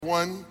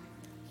1,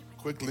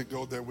 quickly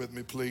go there with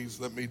me, please.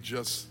 Let me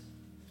just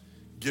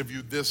give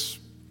you this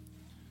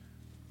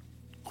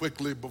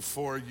quickly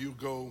before you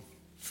go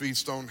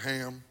feast on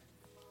ham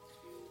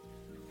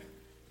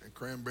and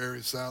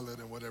cranberry salad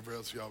and whatever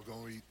else y'all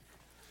gonna eat.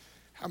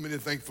 How many are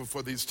thankful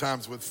for these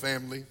times with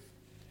family?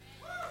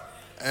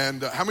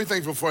 And how many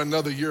thankful for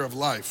another year of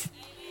life?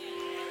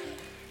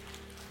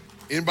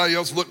 Anybody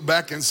else look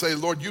back and say,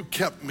 Lord, you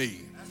kept me?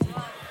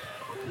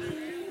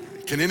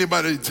 Can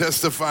anybody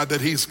testify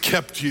that he's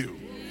kept you?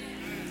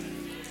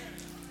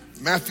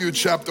 Matthew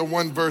chapter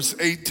 1 verse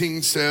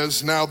 18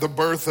 says, now the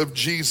birth of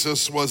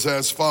Jesus was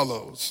as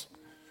follows.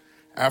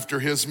 After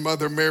his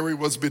mother Mary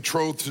was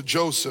betrothed to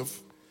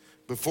Joseph,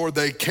 before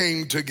they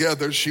came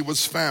together, she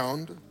was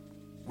found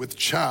with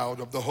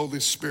child of the Holy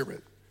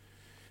Spirit.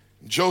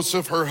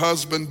 Joseph, her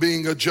husband,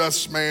 being a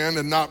just man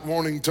and not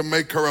wanting to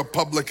make her a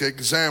public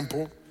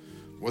example,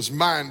 was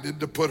minded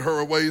to put her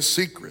away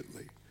secretly.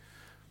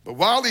 But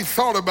while he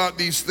thought about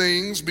these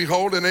things,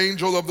 behold, an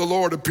angel of the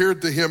Lord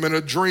appeared to him in a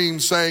dream,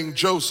 saying,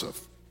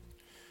 Joseph,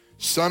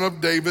 son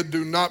of David,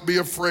 do not be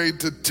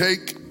afraid to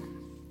take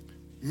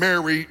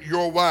Mary,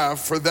 your wife,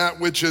 for that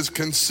which is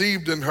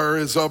conceived in her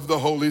is of the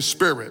Holy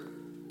Spirit.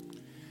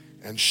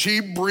 And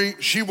she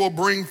will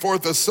bring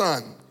forth a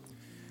son,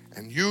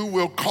 and you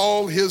will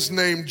call his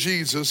name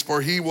Jesus,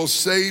 for he will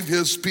save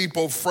his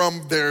people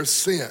from their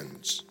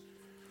sins.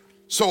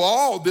 So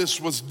all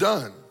this was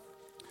done,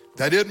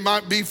 that it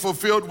might be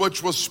fulfilled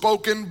which was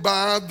spoken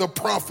by the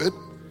prophet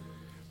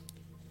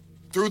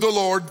through the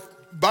Lord,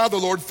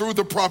 through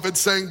the prophet,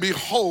 saying,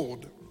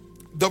 behold,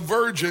 the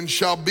virgin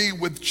shall be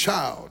with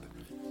child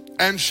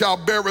and shall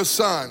bear a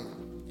son,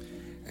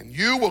 and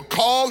you will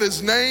call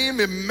his name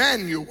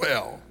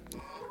Emmanuel,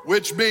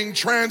 which being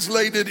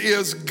translated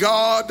is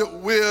God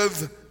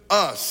with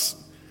us.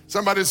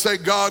 Somebody say,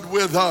 God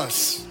with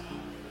us.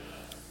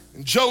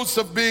 And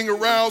Joseph, being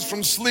aroused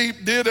from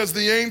sleep, did as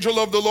the angel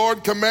of the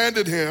Lord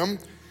commanded him,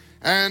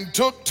 and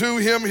took to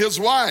him his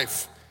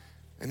wife.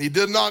 And he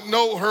did not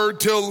know her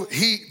till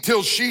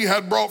she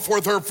had brought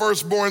forth her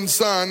firstborn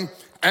son,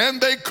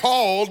 and they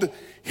called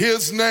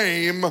his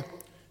name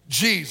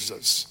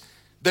Jesus.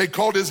 They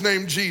called his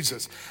name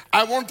Jesus.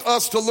 I want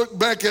us to look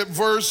back at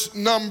verse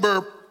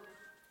number,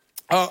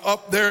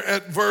 up there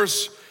at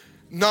verse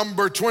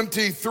number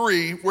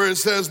 23, where it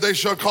says, they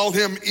shall call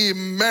him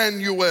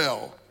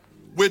Emmanuel,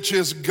 which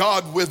is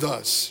God with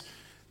us,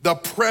 the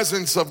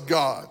presence of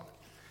God.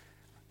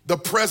 The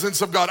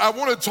presence of God. I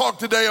want to talk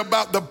today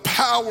about the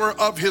power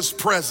of his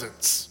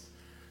presence.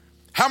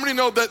 How many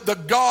know that the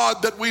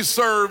God that we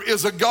serve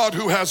is a God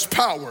who has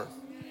power?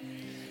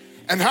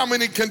 And how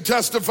many can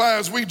testify,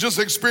 as we just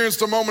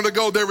experienced a moment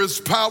ago, there is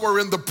power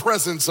in the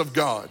presence of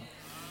God?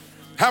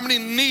 How many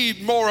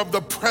need more of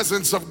the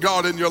presence of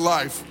God in your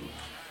life?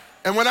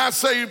 And when I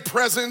say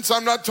presence,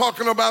 I'm not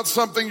talking about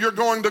something you're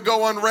going to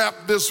go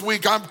unwrap this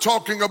week. I'm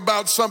talking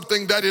about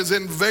something that is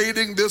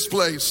invading this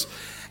place,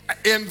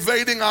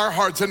 invading our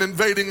hearts and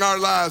invading our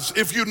lives.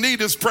 If you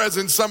need his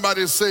presence,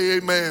 somebody say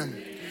amen.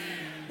 Amen.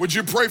 Would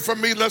you pray for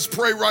me? Let's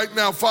pray right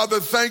now. Father,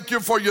 thank you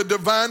for your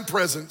divine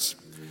presence.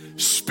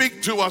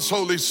 Speak to us,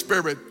 Holy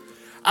Spirit.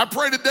 I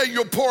pray today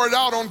you'll pour it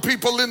out on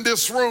people in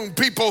this room,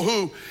 people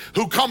who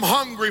come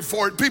hungry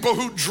for it, people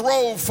who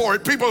drove for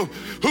it, people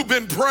who've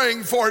been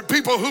praying for it,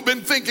 people who've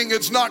been thinking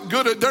it's not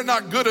good, they're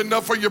not good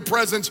enough for your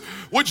presence.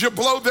 Would you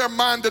blow their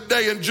mind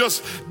today and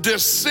just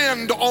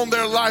descend on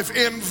their life,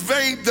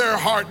 invade their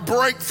heart,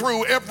 break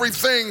through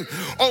everything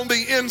on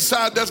the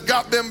inside that's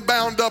got them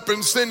bound up,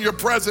 and send your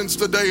presence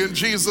today in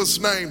Jesus'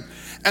 name.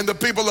 And the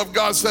people of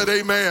God said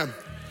amen.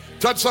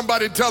 Touch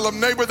somebody, tell them,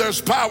 neighbor,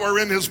 there's power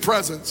in his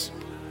presence.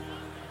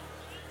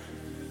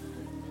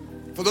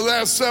 For the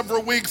last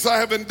several weeks, I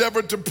have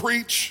endeavored to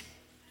preach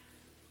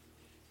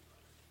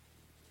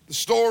the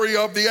story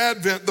of the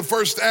Advent, the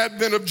first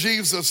Advent of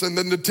Jesus and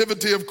the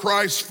Nativity of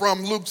Christ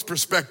from Luke's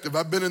perspective.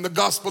 I've been in the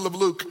Gospel of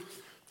Luke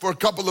for a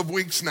couple of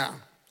weeks now.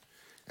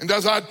 And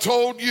as I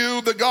told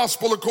you, the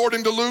Gospel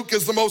according to Luke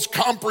is the most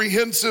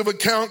comprehensive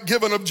account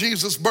given of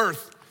Jesus'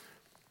 birth.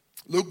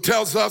 Luke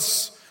tells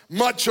us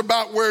much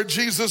about where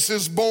Jesus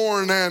is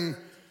born and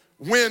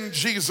when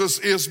Jesus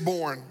is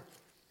born.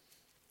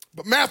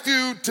 But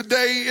Matthew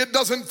today, it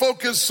doesn't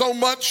focus so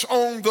much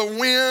on the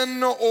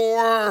when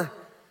or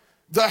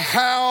the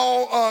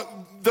how.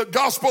 The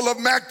Gospel of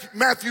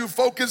Matthew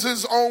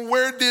focuses on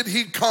where did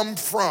he come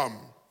from.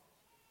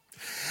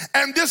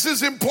 And this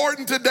is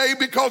important today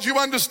because you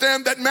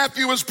understand that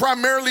Matthew is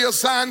primarily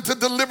assigned to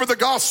deliver the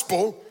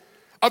gospel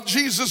of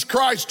Jesus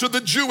Christ to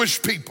the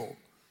Jewish people.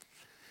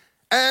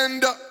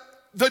 And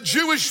the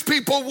Jewish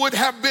people would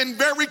have been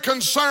very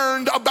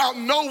concerned about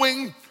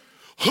knowing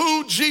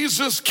who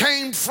Jesus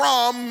came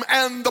from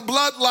and the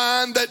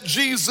bloodline that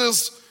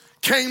Jesus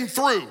came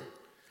through.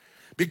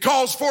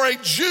 Because for a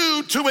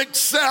Jew to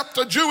accept,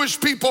 a Jewish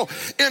people,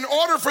 in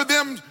order for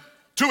them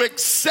to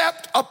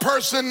accept a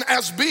person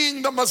as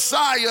being the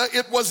Messiah,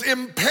 it was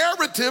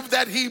imperative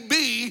that he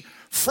be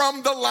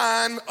from the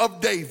line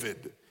of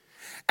David.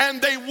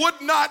 And they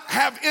would not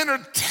have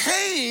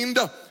entertained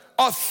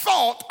a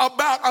thought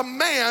about a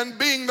man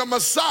being the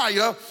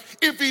Messiah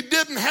if he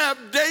didn't have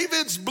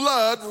David's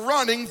blood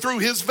running through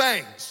his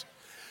veins.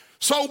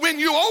 So when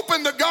you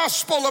open the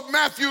Gospel of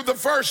Matthew, the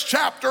first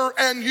chapter,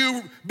 and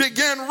you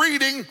begin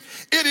reading,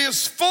 it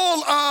is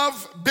full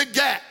of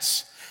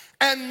begats.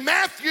 And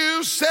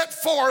Matthew set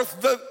forth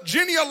the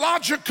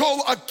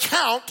genealogical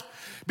account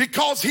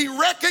because he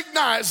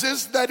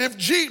recognizes that if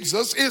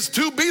Jesus is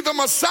to be the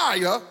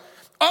Messiah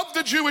of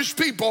the Jewish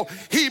people,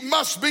 he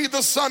must be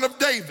the son of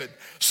David.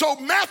 So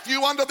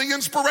Matthew, under the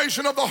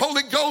inspiration of the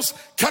Holy Ghost,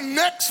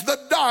 connects the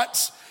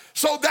dots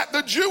so that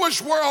the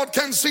Jewish world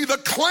can see the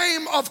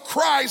claim of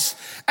Christ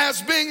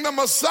as being the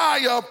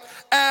Messiah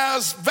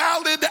as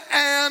valid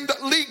and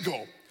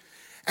legal.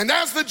 And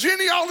as the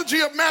genealogy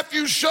of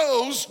Matthew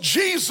shows,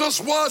 Jesus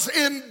was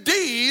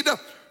indeed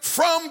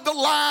from the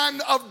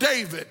line of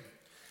David.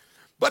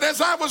 But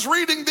as I was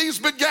reading these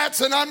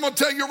begats, and I'm going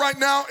to tell you right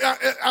now,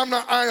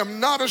 I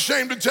am not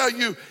ashamed to tell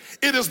you,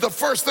 it is the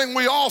first thing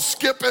we all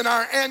skip in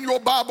our annual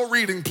Bible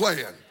reading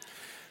plan.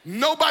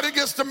 Nobody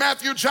gets to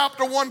Matthew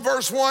chapter 1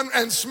 verse 1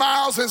 and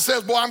smiles and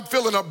says, boy, I'm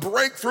feeling a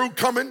breakthrough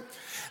coming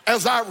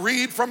as I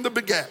read from the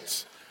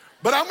begats.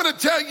 But I'm going to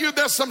tell you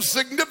there's some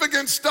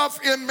significant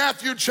stuff in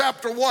Matthew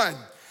chapter 1.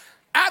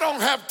 I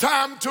don't have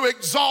time to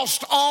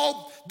exhaust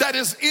all that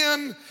is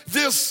in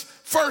this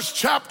first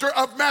chapter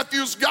of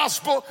Matthew's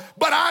gospel,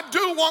 but I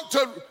do want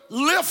to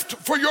lift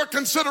for your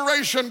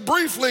consideration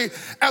briefly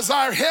as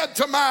I head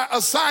to my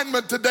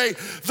assignment today,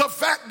 the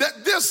fact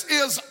that this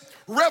is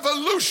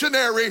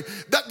revolutionary,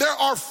 that there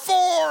are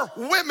 4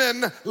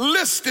 women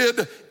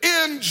listed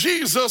in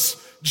Jesus'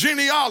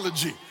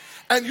 genealogy.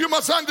 And you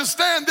must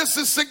understand this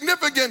is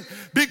significant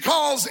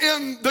because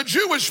in the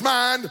Jewish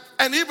mind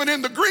and even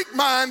in the Greek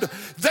mind,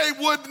 they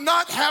would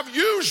not have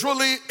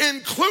usually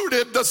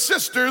included the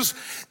sisters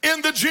in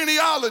the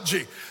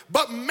genealogy.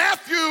 But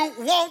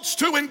Matthew wants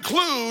to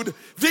include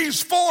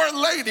these 4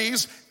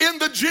 ladies in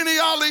the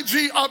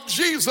genealogy of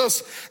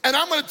Jesus. And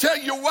I'm going to tell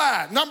you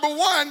why. Number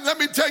one, let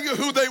me tell you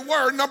who they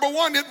were. Number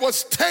one, it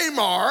was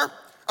Tamar.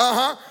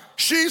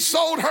 She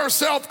sold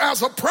herself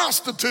as a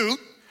prostitute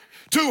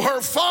to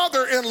her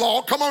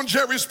father-in-law. Come on,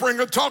 Jerry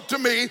Springer, talk to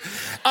me.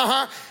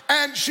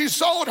 And she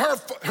sold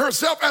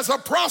herself as a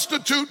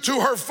prostitute to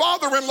her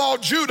father-in-law,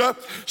 Judah,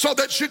 so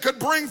that she could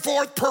bring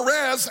forth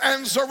Perez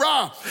and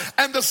Zerah.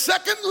 And the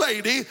second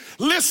lady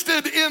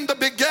listed in the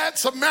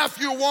begats of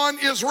Matthew 1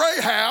 is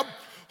Rahab,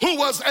 who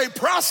was a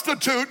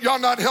prostitute, y'all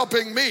not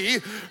helping me,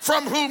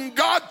 from whom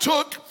God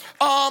took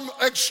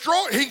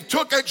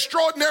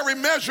extraordinary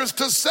measures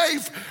to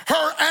save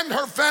her and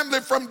her family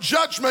from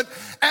judgment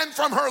and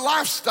from her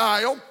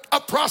lifestyle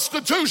of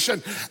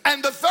prostitution.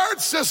 And the third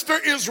sister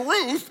is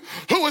Ruth,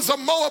 who is a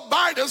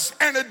Moabitess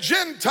and a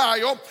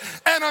Gentile,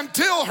 and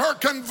until her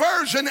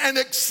conversion and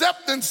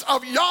acceptance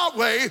of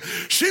Yahweh,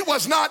 she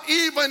was not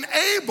even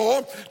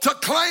able to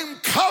claim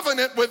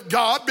covenant with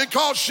God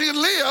because she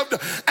lived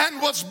and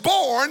was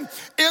born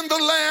in the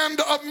land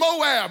of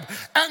Moab.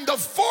 And the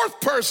fourth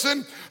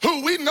person,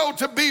 who we know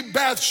to be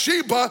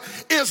Bathsheba,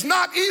 is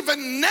not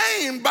even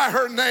named by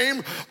her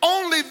name,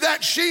 only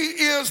that she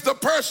is the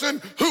person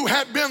who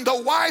had been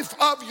the wife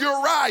of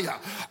Uriah.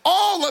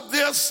 All of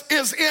this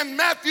is in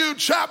Matthew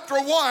chapter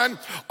 1.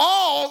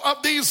 All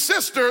of these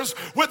sisters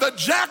with a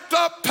jacked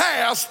up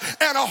past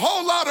and a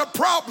whole lot of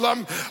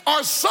problem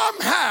are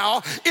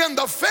somehow in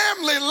the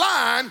family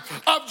line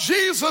of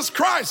Jesus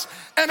Christ.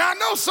 And I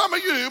know some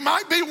of you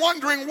might be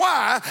wondering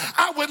why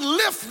I would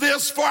lift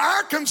this for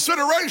our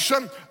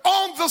consideration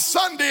on the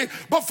Sunday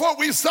before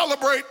we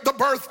celebrate the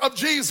birth of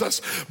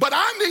Jesus. But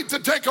I need to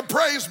take a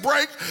praise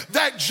break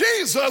that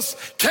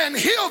Jesus can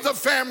heal the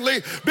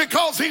family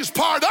because he's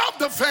part of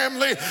the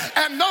family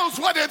and knows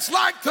what it's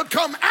like to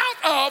come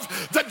out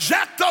of the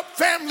jacked up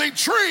family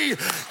tree.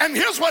 And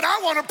here's what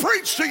I want to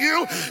preach to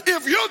you.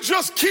 If you'll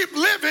just keep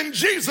living,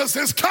 Jesus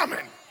is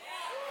coming.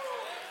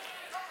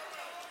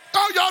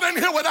 Oh, y'all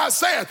didn't hear what I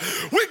said.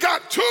 We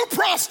got 2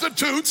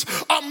 prostitutes,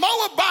 a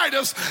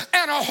Moabitess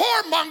and a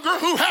whoremonger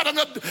who had an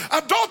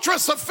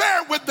adulterous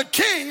affair with the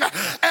king.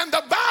 And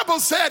the Bible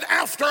said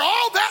after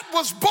all that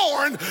was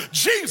born,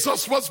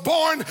 Jesus was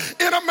born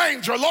in a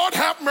manger. Lord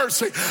have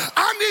mercy.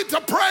 I need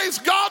to praise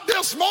God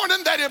this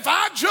morning that if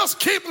I just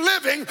keep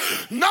living,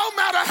 no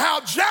matter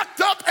how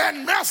jacked up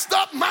and messed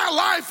up my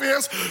life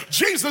is,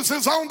 Jesus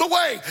is on the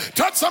way.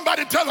 Touch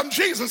somebody, tell them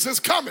Jesus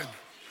is coming.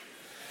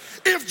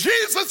 If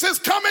Jesus is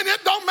coming,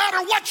 it don't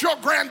matter what your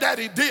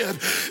granddaddy did.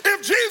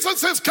 If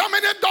Jesus is coming,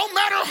 it don't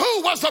matter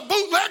who was a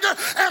bootlegger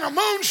and a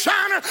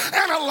moonshiner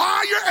and a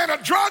liar and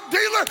a drug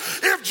dealer.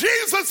 If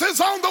Jesus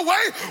is on the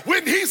way,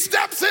 when he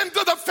steps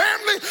into the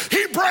family,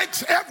 he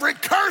breaks every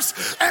curse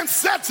and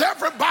sets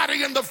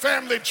everybody in the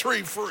family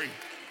tree free.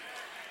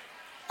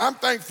 I'm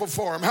thankful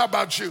for him. How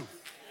about you?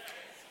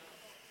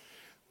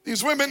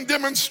 These women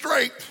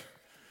demonstrate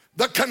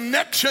the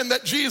connection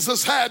that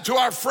Jesus had to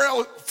our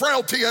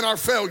frailty and our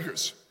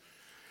failures.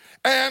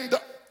 And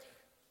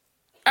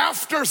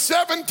after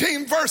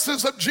 17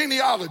 verses of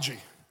genealogy,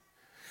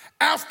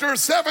 after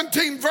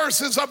 17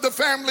 verses of the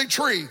family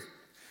tree,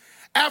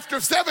 After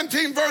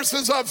 17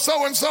 verses of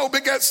so-and-so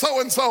begat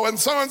so-and-so, and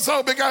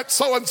so-and-so begat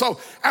so-and-so,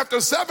 after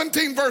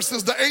 17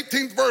 verses, the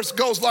 18th verse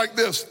goes like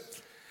this.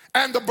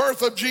 And the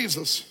birth of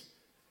Jesus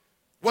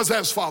was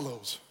as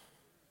follows.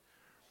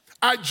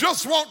 I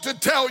just want to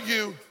tell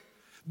you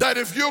that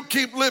if you'll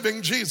keep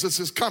living, Jesus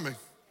is coming.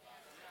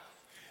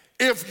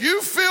 If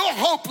you feel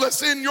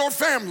hopeless in your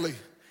family,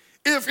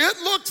 if it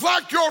looks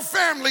like your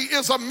family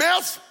is a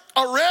mess,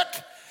 a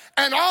wreck,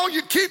 and all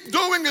you keep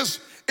doing is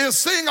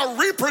seeing a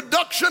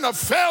reproduction of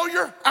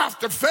failure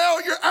after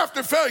failure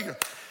after failure,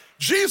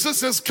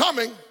 Jesus is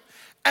coming,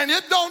 and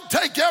it don't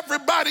take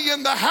everybody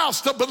in the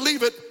house to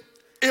believe it.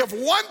 If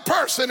one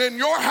person in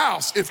your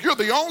house, if you're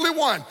the only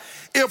one,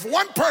 if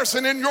one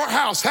person in your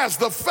house has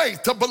the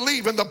faith to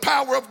believe in the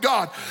power of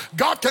God,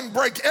 God can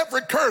break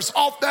every curse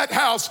off that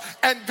house,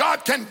 and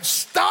God can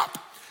stop.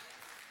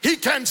 He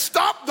can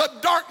stop the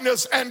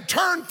darkness and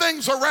turn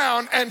things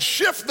around and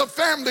shift the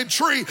family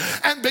tree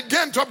and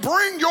begin to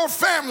bring your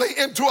family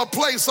into a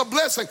place of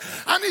blessing.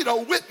 I need a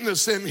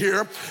witness in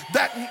here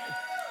that,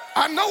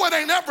 I know it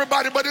ain't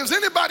everybody, but is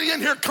anybody in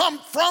here come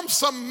from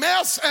some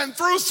mess and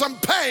through some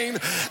pain,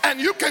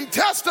 and you can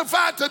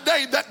testify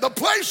today that the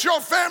place your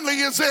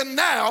family is in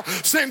now,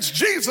 since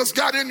Jesus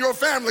got in your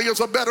family, is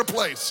a better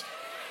place.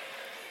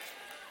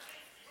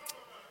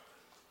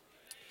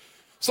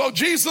 So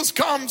Jesus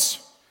comes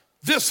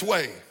this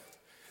way.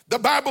 The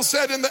Bible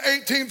said in the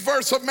 18th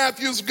verse of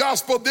Matthew's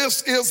gospel,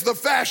 this is the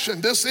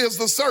fashion, this is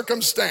the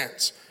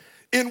circumstance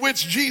in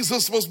which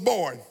Jesus was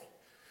born.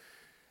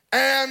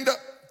 And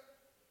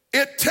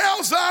it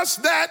tells us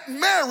that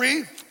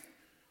Mary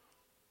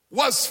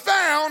was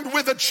found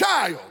with a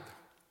child.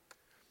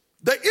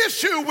 The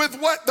issue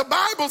with what the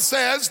Bible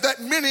says that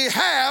many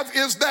have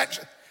is that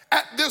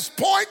at this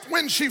point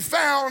when she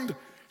found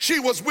she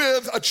was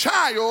with a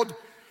child,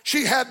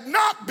 she had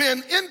not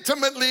been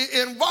intimately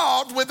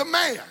involved with a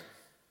man.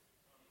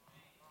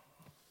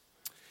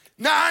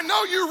 Now, I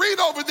know you read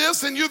over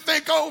this and you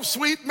think, oh,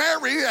 sweet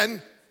Mary,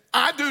 and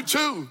I do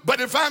too.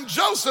 But if I'm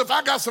Joseph,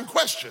 I got some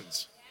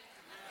questions.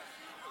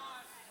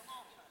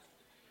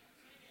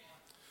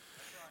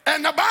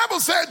 And the Bible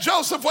said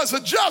Joseph was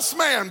a just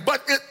man,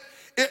 but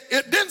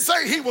it didn't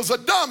say he was a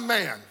dumb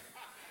man.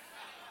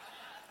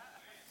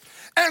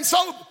 And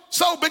so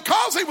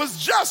because he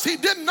was just, he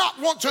did not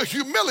want to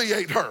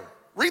humiliate her.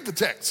 Read the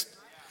text.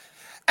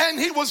 And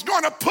he was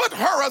going to put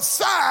her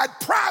aside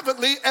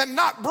privately and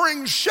not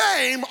bring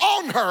shame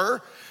on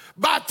her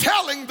by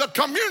telling the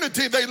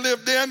community they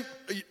lived in,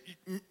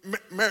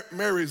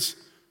 Mary's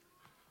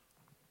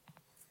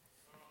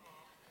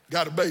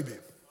got a baby.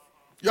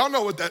 Y'all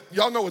know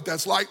what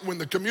that's like when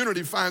the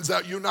community finds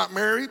out you're not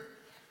married.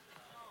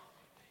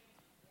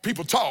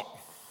 People talk.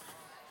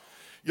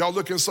 Y'all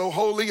looking so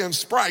holy and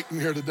sprite in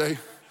here today.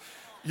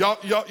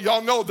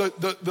 Y'all know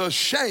the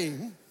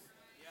shame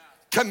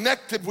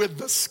connected with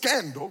the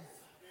scandal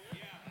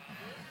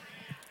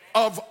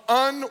of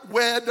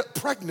unwed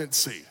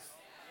pregnancy.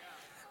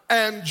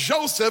 And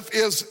Joseph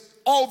is,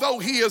 although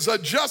he is a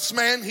just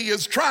man, he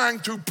is trying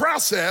to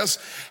process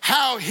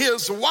how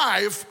his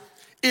wife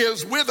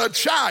is with a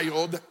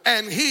child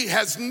and he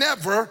has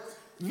never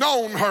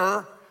known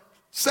her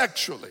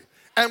sexually.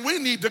 And we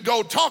need to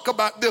go talk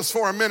about this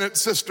for a minute,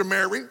 Sister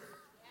Mary.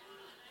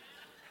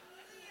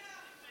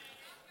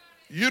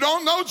 You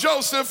don't know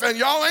Joseph and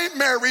y'all ain't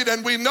married,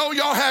 and we know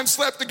y'all haven't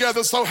slept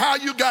together, so how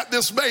you got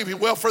this baby?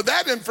 Well, for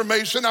that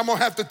information, I'm gonna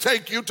have to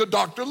take you to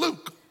Dr.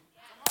 Luke.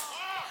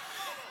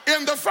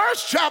 In the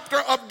first chapter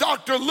of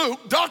Dr.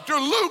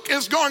 Luke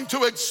is going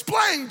to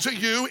explain to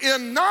you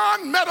in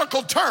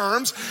non-medical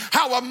terms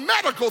how a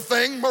medical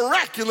thing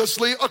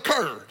miraculously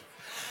occurred.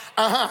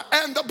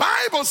 And the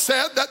Bible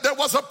said that there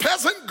was a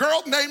peasant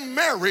girl named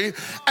Mary,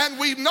 and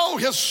we know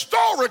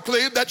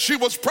historically that she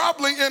was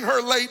probably in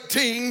her late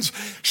teens.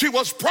 She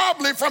was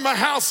probably from a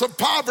house of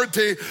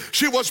poverty.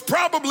 She was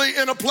probably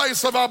in a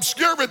place of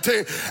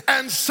obscurity.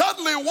 And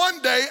suddenly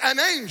one day an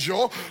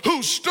angel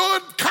who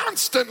stood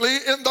constantly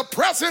in the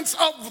presence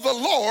of the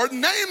Lord,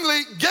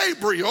 namely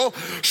Gabriel,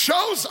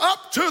 shows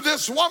up to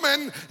this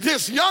woman,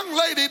 this young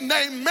lady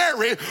named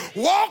Mary,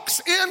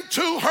 walks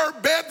into her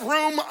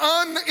bedroom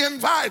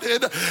uninvited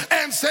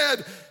and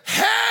said,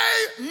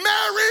 hey,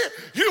 Mary,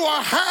 you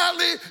are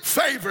highly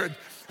favored.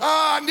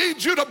 I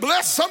need you to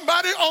bless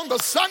somebody on the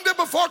Sunday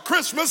before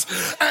Christmas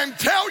and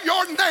tell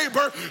your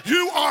neighbor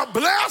you are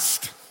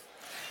blessed.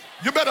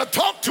 You better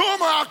talk to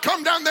them or I'll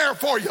come down there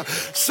for you.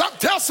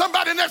 Tell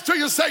somebody next to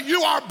you, say,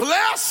 you are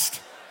blessed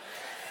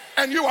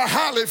and you are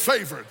highly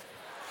favored.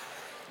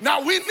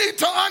 Now we need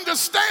to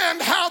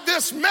understand how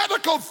this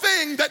medical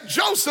thing that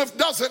Joseph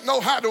doesn't know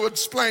how to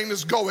explain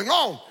is going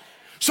on.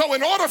 So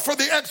in order for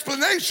the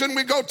explanation,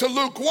 we go to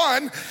Luke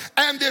 1,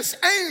 and this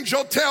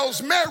angel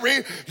tells Mary,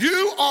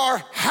 you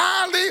are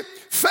highly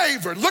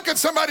favored. Look at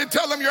somebody,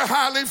 tell them you're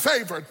highly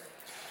favored.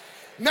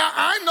 Now,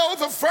 I know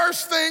the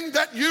first thing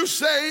that you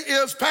say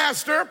is,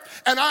 Pastor,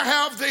 and I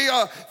have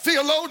the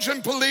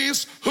theologian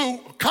police who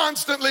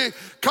constantly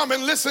come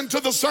and listen to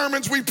the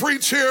sermons we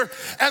preach here,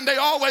 and they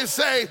always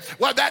say,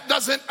 well, that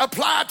doesn't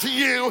apply to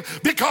you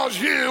because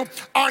you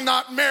are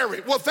not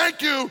married. Well,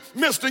 thank you,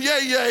 Mr.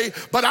 Yay,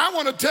 but I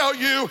want to tell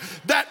you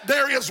that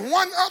there is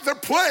one other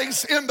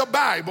place in the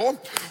Bible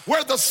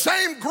where the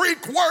same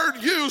Greek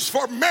word used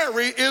for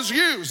marry is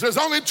used. There's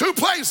only two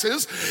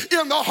places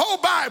in the whole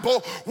Bible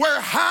where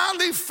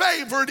highly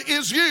favored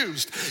is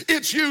used.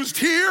 It's used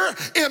here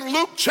in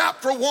Luke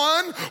chapter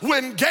 1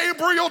 when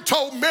Gabriel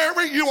told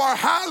Mary, you are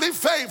highly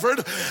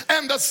favored.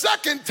 And the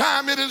second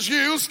time it is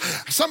used,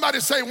 somebody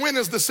say, when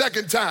is the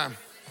second time?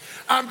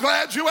 I'm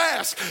glad you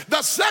asked.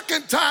 The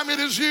second time it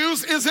is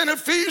used is in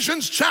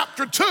Ephesians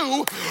chapter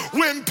 2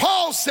 when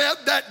Paul said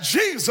that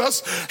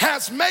Jesus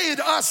has made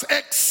us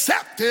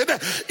accepted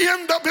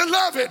in the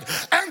beloved.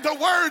 And the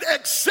word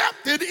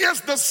accepted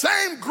is the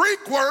same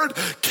Greek word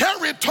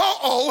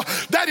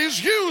charitoo that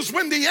is used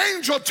when the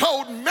angel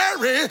told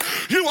Mary,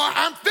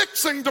 I'm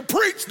fixing to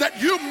preach that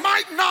you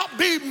might not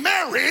be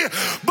married,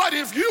 but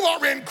if you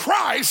are in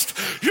Christ,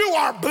 you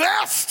are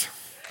blessed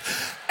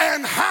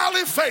and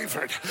highly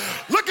favored.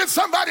 Look at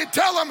somebody,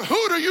 tell them,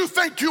 who do you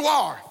think you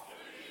are?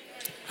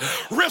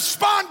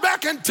 Respond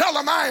back and tell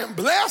them, I am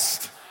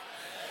blessed.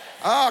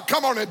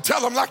 Come on and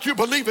tell them like you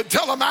believe it.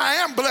 Tell them, I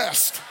am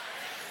blessed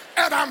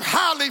and I'm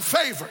highly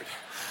favored.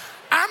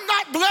 I'm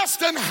not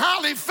blessed and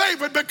highly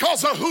favored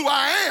because of who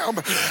I am.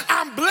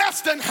 I'm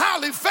blessed and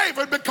highly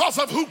favored because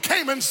of who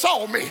came and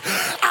saw me.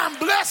 I'm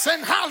blessed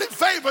and highly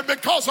favored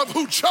because of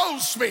who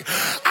chose me.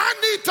 I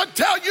need to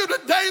tell you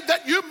today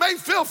that you may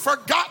feel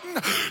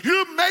forgotten.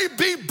 You may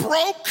be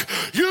broke.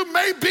 You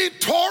may be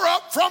tore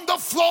up from the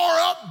floor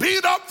up,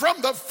 beat up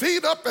from the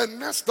feet up, and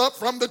messed up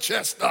from the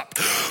chest up.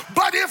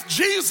 But if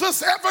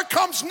Jesus ever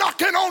comes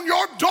knocking on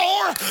your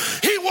door,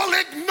 he will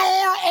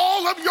ignore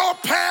all of your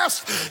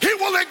past. He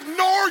will ignore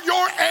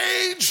your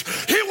age.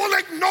 He will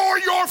ignore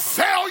your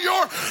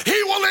failure.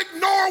 He will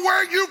ignore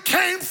where you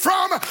came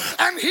from,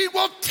 and he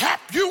will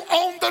tap you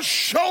on the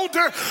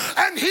shoulder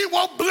and he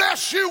will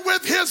bless you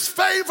with his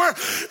favor.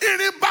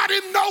 Anybody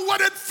know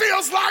what it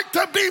feels like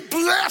to be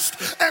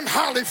blessed and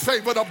highly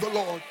favored of the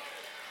Lord?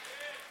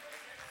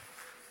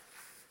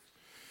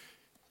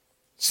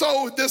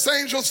 So this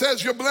angel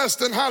says you're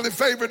blessed and highly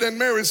favored, and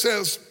Mary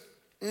says,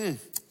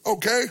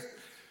 okay.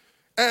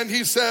 And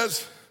he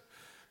says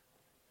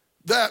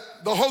that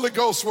the Holy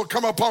Ghost will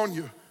come upon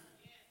you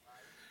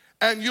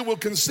and you will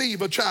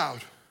conceive a child.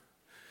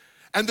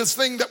 And this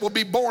thing that will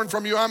be born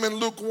from you, I'm in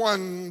Luke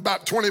 1,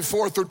 about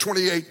 24 through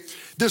 28.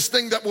 This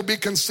thing that will be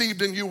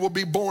conceived in you will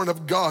be born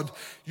of God.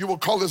 You will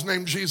call his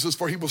name Jesus,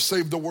 for he will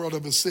save the world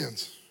of his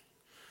sins.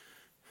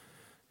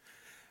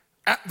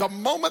 At the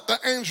moment the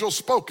angel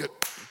spoke it,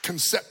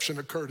 conception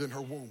occurred in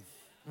her womb.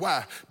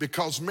 Why?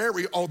 Because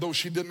Mary, although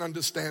she didn't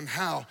understand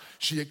how,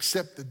 she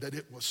accepted that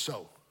it was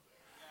so.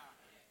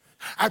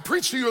 I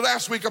preached to you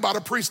last week about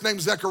a priest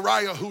named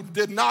Zechariah who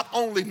did not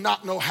only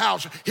not know how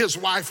his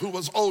wife, who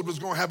was old, was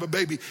going to have a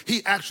baby,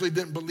 he actually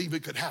didn't believe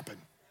it could happen.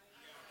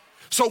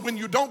 So when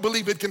you don't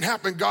believe it can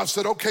happen, God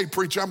said, okay,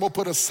 preacher, I'm going to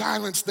put a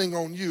silence thing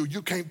on you.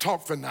 You can't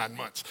talk for 9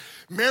 months.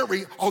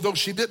 Mary, although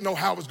she didn't know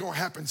how it was going to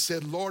happen,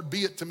 said, Lord,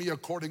 be it to me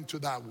according to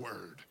thy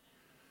word.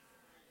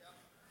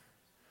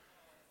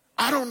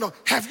 I don't know.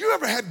 Have you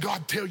ever had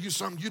God tell you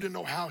something you didn't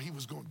know how he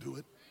was going to do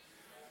it?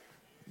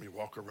 Let me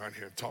walk around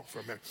here and talk for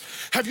a minute.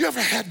 Have you ever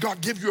had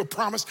God give you a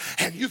promise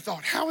and you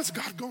thought, how is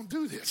God going to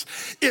do this?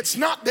 It's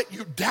not that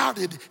you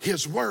doubted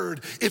his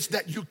word. It's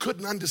that you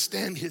couldn't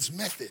understand his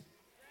method.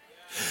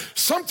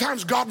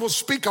 Sometimes God will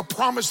speak a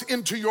promise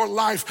into your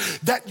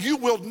life that you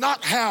will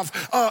not have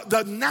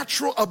the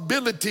natural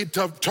ability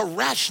to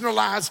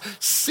rationalize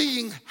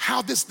seeing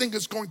how this thing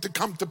is going to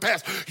come to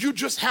pass. You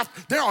just have,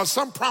 there are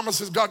some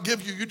promises God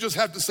gives you, you just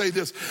have to say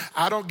this,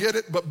 I don't get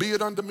it, but be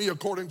it unto me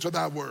according to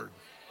thy word.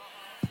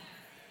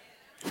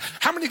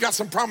 How many got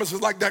some promises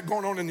like that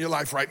going on in your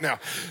life right now?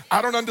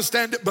 I don't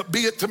understand it, but be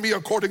it to me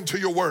according to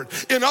your word.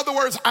 In other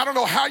words, I don't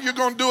know how you're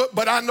going to do it,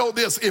 but I know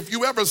this. If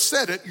you ever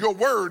said it, your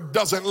word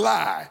doesn't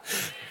lie.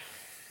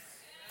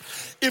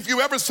 If you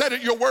ever said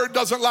it, your word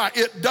doesn't lie.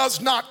 It does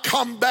not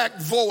come back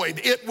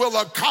void. It will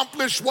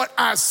accomplish what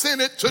I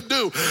sent it to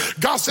do.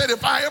 God said,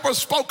 if I ever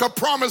spoke a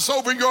promise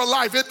over your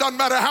life, it doesn't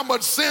matter how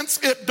much sense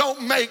it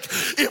don't make.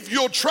 If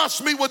you'll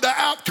trust me with the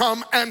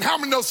outcome, and how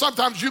many know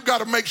sometimes you've got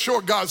to make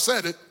sure God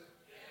said it.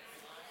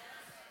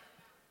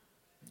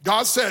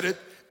 God said it,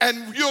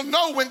 and you'll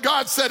know when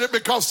God said it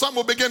because something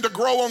will begin to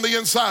grow on the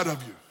inside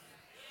of you.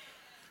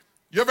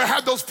 You ever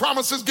had those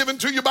promises given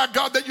to you by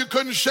God that you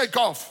couldn't shake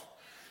off?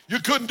 You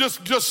couldn't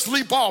just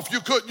sleep off. You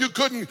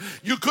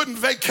couldn't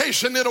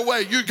vacation it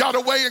away. You got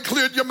away and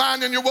cleared your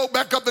mind, and you woke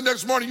back up the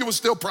next morning, you were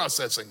still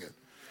processing it.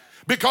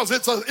 Because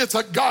it's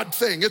a God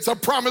thing. It's a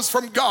promise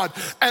from God.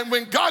 And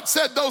when God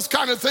said those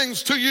kind of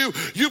things to you,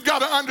 you've got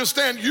to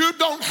understand you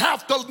don't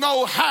have to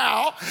know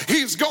how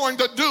he's going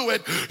to do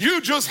it. You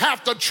just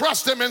have to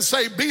trust him and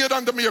say, be it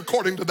unto me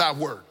according to thy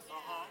word.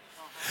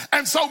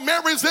 And so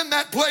Mary's in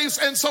that place,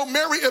 and so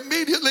Mary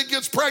immediately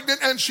gets pregnant,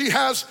 and she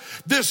has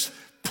this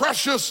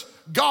precious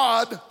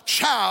God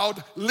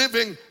child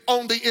living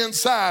on the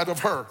inside of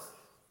her.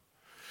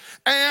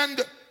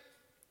 And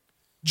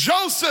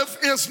Joseph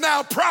is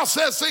now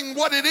processing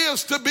what it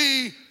is to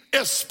be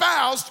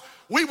espoused.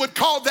 We would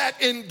call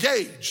that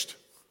engaged.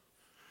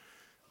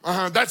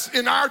 That's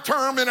in our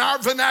term, in our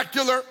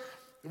vernacular.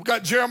 We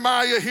got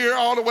Jeremiah here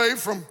all the way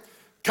from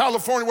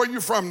California. Where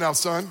you from now,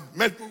 son?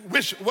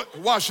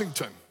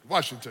 Washington.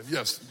 Washington,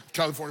 yes.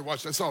 California,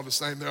 Washington. It's all the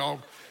same. They're all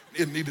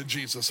in need of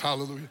Jesus.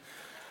 Hallelujah.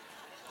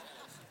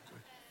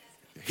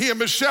 He and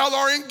Michelle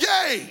are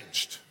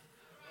engaged.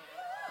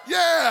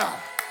 Yeah.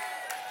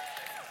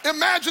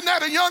 Imagine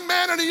that, a young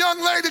man and a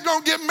young lady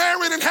gonna get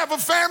married and have a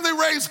family,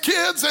 raise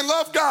kids, and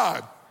love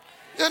God.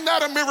 Isn't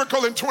that a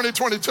miracle in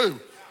 2022?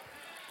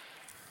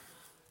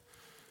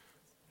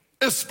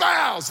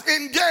 Espoused,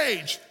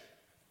 engaged.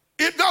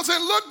 It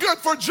doesn't look good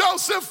for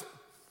Joseph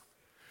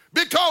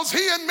because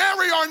he and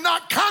Mary are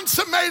not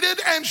consummated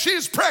and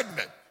she's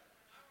pregnant.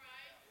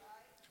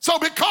 So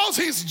because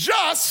he's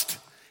just,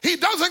 he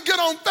doesn't get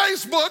on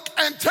Facebook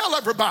and tell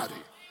everybody.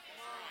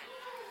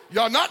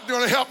 Y'all not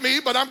gonna help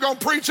me, but I'm gonna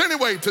preach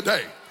anyway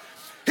today.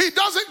 He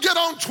doesn't get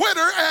on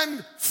Twitter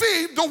and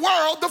feed the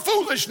world the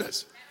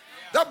foolishness.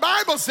 The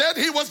Bible said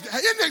he was,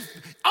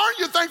 aren't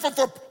you thankful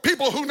for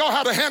people who know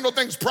how to handle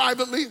things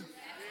privately?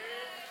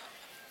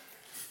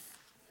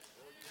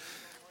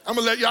 I'm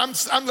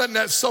letting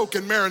that soak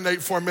and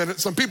marinate for a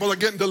minute. Some people are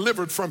getting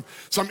delivered from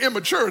some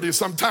immaturity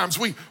sometimes.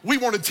 We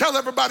want to tell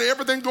everybody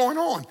everything going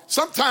on.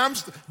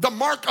 Sometimes the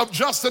mark of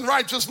just and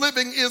righteous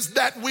living is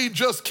that we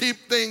just keep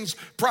things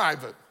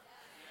private.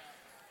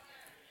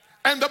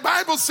 And the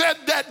Bible said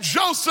that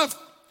Joseph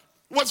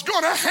was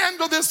going to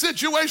handle this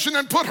situation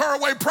and put her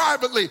away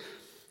privately.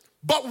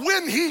 But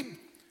when he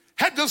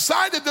had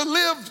decided to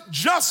live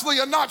justly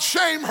and not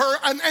shame her,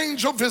 an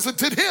angel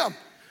visited him.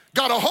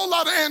 Got a whole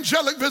lot of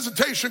angelic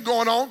visitation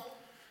going on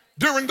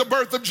during the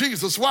birth of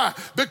Jesus. Why?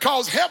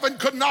 Because heaven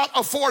could not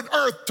afford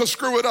earth to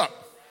screw it up.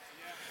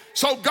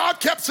 So God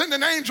kept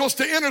sending angels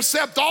to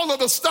intercept all of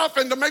the stuff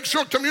and to make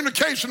sure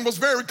communication was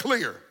very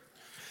clear.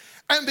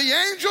 And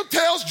the angel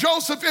tells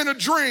Joseph in a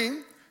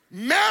dream,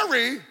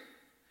 Mary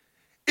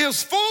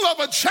is full of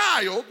a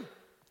child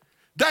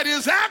that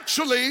is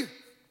actually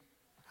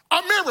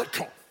a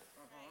miracle.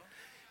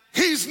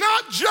 He's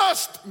not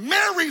just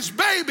Mary's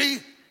baby,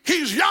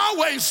 he's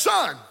Yahweh's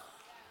son.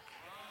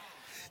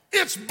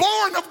 It's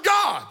born of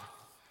God.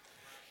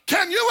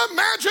 Can you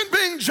imagine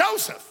being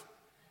Joseph,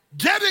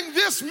 getting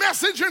this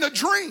message in a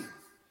dream?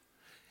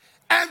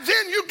 And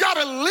then you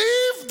gotta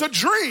leave the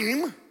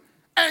dream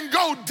and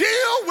go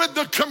deal with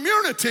the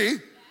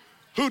community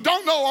who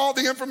don't know all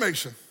the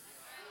information.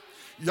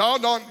 Y'all,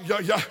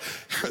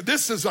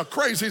 this is a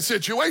crazy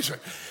situation.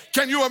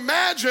 Can you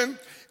imagine?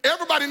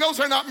 Everybody knows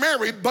they're not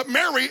married, but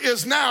Mary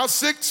is now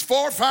 6,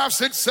 4, 5,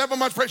 6, 7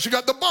 months pregnant. She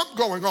got the bump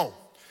going on.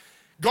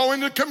 Go in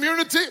the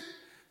community.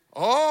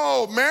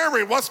 Oh,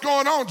 Mary, what's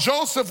going on?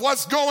 Joseph,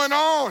 what's going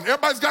on?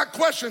 Everybody's got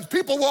questions.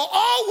 People will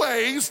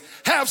always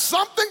have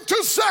something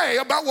to say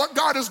about what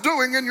God is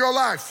doing in your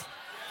life.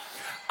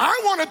 I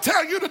want to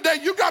tell you today,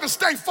 you got to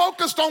stay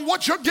focused on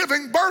what you're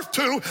giving birth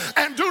to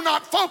and do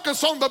not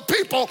focus on the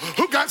people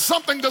who got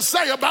something to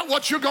say about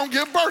what you're going to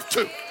give birth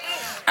to.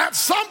 At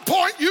some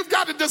point, you've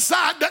got to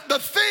decide that the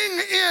thing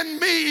in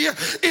me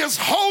is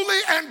holy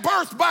and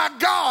birthed by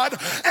God,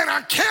 and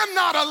I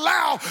cannot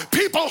allow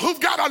people who've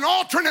got an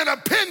alternate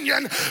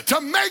opinion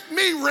to make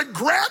me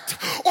regret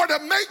or to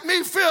make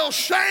me feel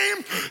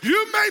shame.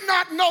 You may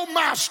not know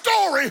my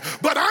story,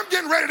 but I'm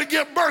getting ready to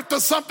give birth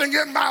to something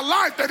in my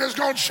life that is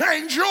going to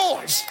change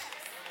yours.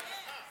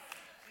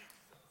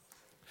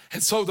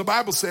 And so the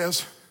Bible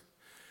says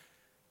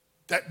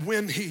that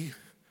when he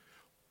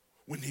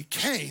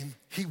came,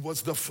 he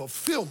was the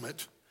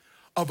fulfillment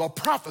of a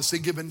prophecy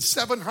given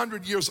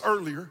 700 years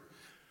earlier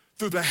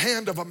through the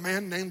hand of a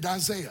man named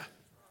Isaiah.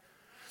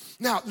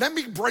 Now, let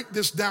me break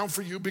this down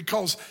for you,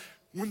 because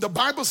when the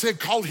Bible said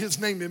call his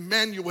name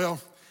Emmanuel,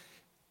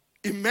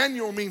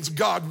 Emmanuel means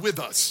God with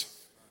us.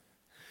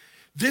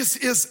 This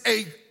is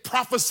a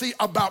prophecy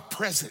about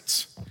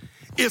presence.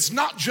 It's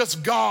not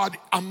just God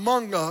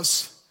among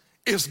us,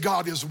 it's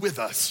God is with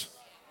us.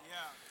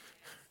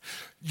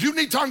 You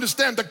need to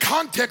understand the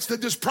context that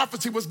this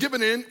prophecy was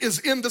given in is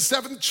in the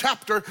 7th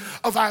chapter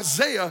of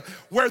Isaiah,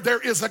 where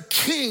there is a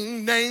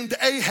king named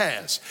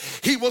Ahaz.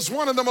 He was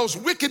one of the most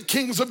wicked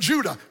kings of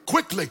Judah.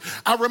 Quickly,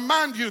 I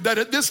remind you that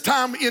at this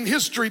time in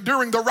history,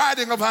 during the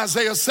writing of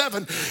Isaiah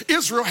 7,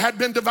 Israel had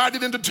been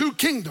divided into 2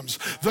 kingdoms.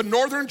 The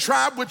northern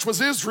tribe, which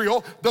was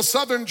Israel, the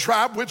southern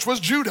tribe, which was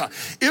Judah.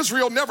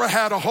 Israel never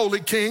had a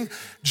holy king.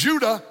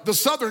 Judah, the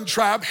southern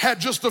tribe, had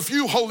just a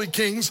few holy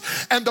kings,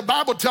 and the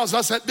Bible tells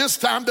us at this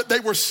time that they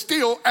were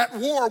still at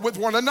war with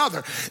one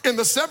another. In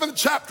the 7th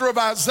chapter of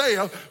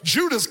Isaiah,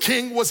 Judah's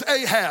king was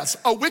Ahaz,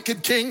 a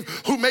wicked king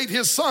who made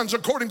his sons,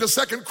 according to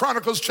 2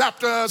 Chronicles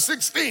chapter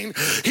 16,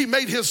 he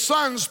made his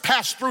sons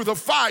pass through the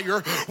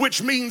fire,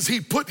 which means he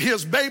put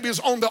his babies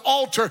on the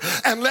altar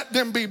and let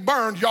them be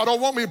burned. Y'all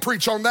don't want me to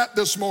preach on that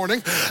this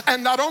morning.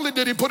 And not only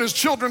did he put his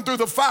children through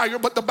the fire,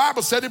 but the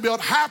Bible said he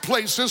built high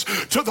places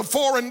to the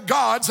foreign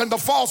gods and the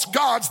false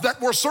gods that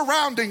were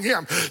surrounding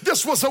him.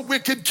 This was a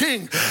wicked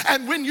king.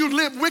 And when you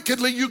live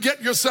wickedly, you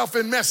get yourself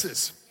in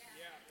messes.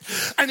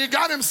 And he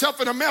got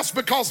himself in a mess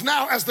because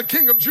now, as the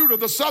king of Judah,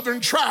 the southern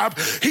tribe,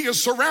 he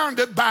is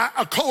surrounded by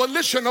a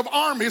coalition of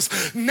armies,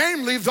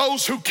 namely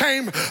those who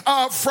came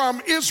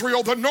from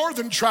Israel, the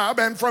northern tribe,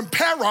 and from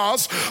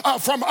Perez,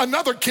 from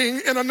another king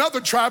in another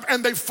tribe.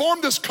 And they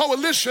formed this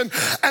coalition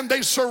and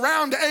they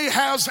surround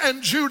Ahaz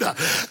and Judah.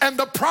 And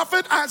the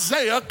prophet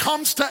Isaiah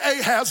comes to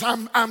Ahaz.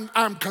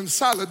 I'm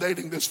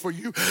consolidating this for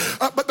you.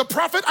 But the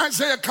prophet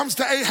Isaiah comes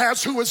to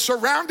Ahaz, who is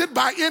surrounded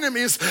by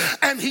enemies,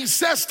 and he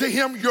says to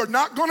him, "You're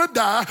not going to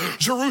die.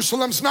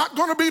 Jerusalem's not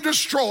going to be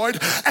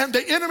destroyed, and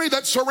the enemy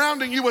that's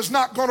surrounding you is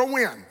not going to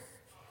win."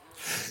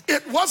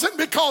 It wasn't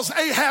because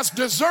Ahaz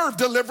deserved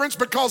deliverance,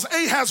 because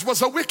Ahaz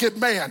was a wicked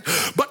man.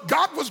 But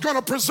God was going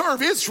to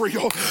preserve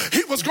Israel.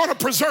 He was going to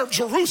preserve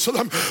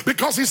Jerusalem,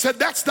 because he said,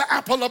 "That's the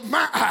apple of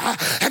my eye,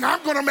 and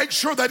I'm going to make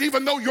sure that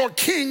even though your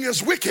king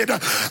is wicked,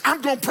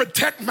 I'm going to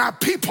protect my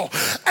people."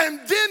 And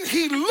then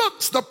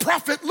the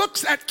prophet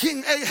looks at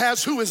King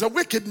Ahaz, who is a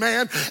wicked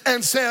man,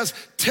 and says,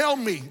 "Tell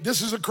me,"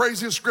 this is the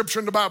craziest scripture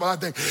in the Bible, I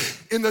think.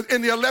 In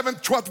the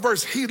 11th, 12th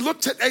verse, he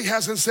looks at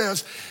Ahaz and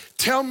says,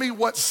 "Tell me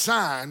what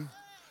sign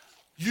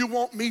you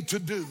want me to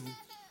do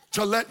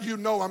to let you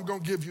know I'm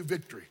going to give you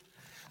victory."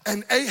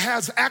 And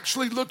Ahaz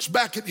actually looks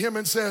back at him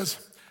and says,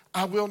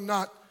 "I will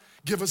not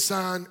give a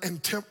sign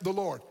and tempt the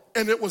Lord."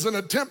 And it was an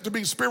attempt to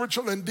be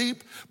spiritual and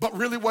deep, but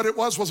really what it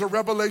was a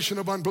revelation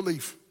of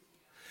unbelief.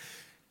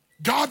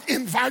 God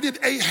invited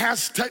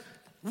Ahaz to,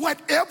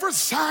 whatever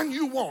sign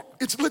you want.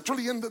 It's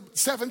literally in the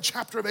 7th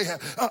chapter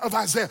of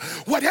Isaiah.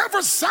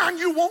 Whatever sign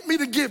you want me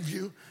to give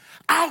you,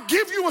 I'll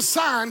give you a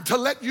sign to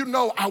let you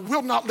know I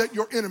will not let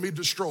your enemy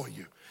destroy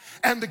you.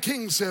 And the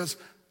king says,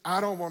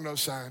 "I don't want no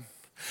sign."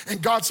 And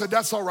God said,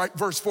 "That's all right."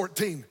 Verse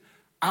 14,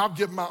 "I'll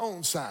give my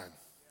own sign.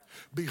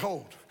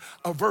 Behold,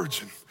 a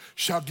virgin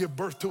shall give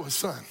birth to a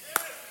son."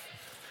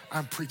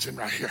 I'm preaching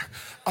right here.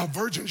 "A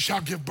virgin shall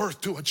give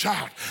birth to a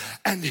child,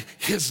 and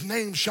his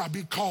name shall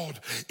be called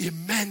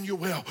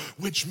Emmanuel,"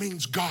 which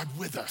means God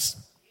with us.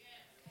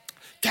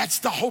 That's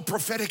the whole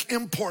prophetic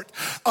import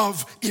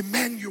of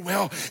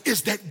Emmanuel,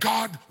 is that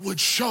God would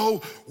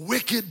show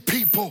wicked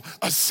people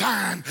a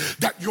sign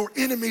that your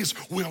enemies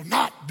will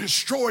not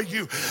destroy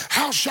you.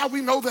 How shall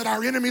we know that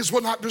our enemies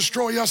will not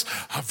destroy us?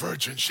 "A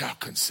virgin shall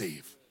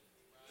conceive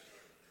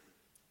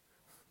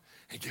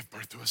and give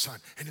birth to a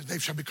son, and his name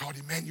shall be called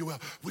Emmanuel,"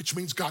 which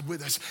means God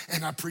with us.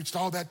 And I preached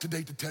all that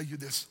today to tell you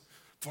this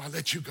before I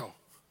let you go.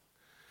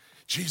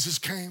 Jesus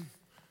came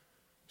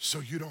so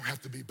you don't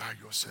have to be by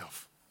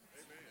yourself.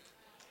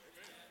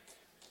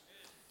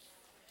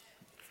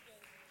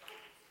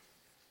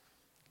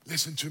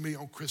 Listen to me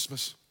on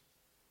Christmas.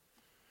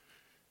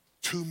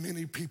 Too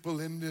many people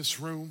in this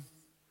room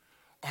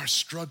are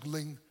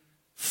struggling,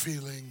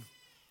 feeling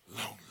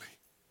lonely.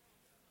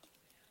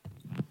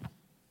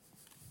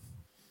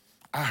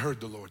 I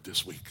heard the Lord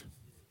this week.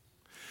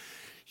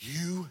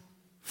 You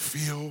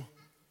feel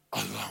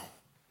alone.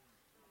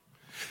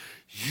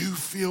 You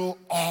feel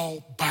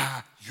all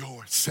by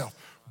yourself.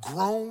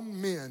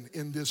 Grown men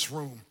in this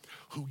room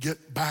who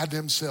get by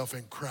themselves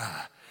and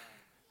cry,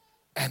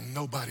 and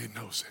nobody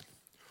knows it.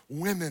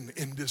 Women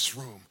in this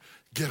room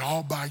get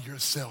all by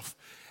yourself,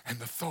 and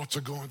the thoughts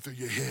are going through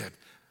your head.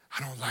 "I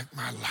don't like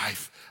my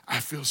life. I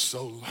feel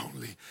so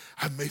lonely.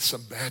 I've made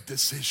some bad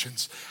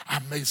decisions.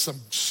 I've made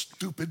some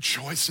stupid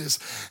choices."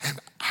 And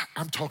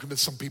I'm talking to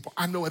some people.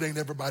 I know it ain't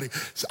everybody.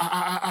 So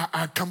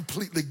I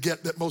completely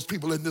get that most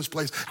people in this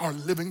place are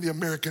living the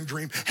American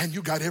dream, and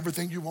you got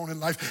everything you want in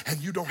life, and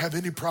you don't have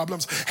any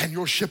problems, and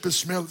your ship is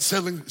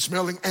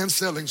smelling and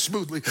sailing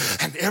smoothly,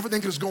 and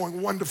everything is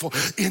going wonderful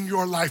in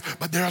your life.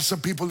 But there are some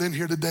people in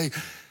here today,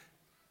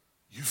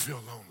 you feel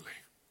lonely.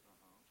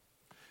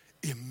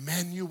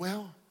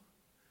 Emmanuel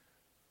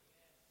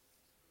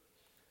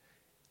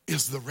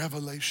is the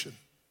revelation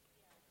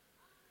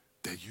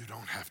that you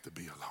don't have to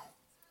be alone.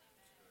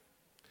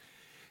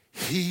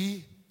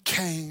 He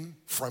came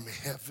from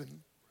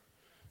heaven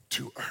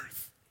to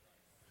earth.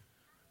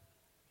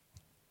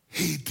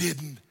 He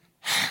didn't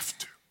have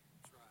to.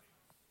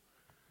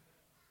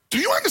 Do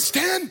you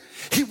understand?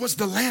 He was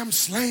the lamb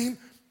slain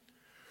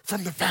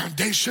from the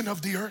foundation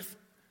of the earth.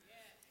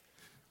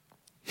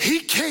 He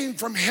came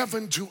from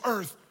heaven to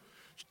earth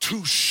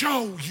to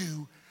show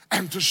you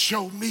and to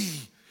show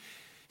me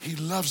he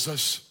loves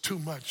us too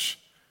much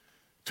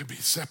to be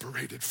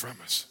separated from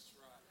us.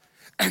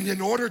 And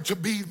in order to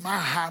be my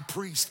high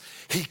priest,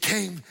 he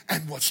came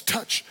and was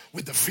touched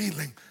with the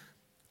feeling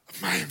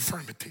of my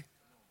infirmity.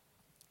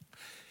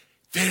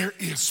 There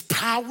is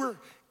power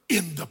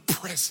in the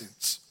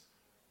presence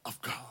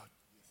of God.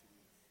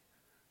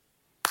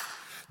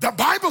 The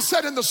Bible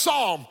said in the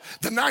Psalm,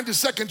 the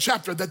 92nd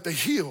chapter, that the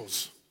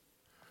hills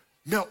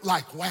melt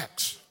like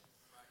wax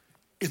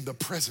in the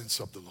presence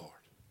of the Lord.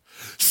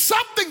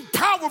 Something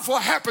powerful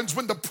happens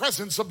when the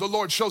presence of the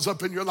Lord shows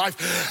up in your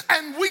life.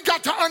 And we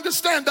got to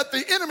understand that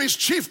the enemy's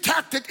chief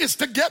tactic is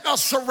to get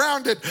us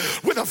surrounded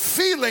with a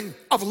feeling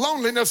of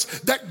loneliness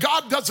that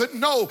God doesn't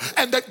know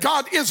and that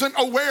God isn't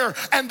aware,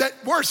 and that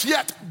worse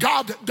yet,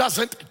 God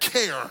doesn't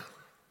care.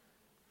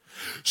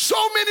 So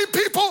many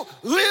people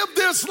live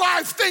this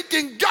life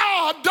thinking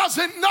God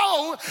doesn't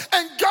know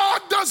and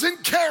God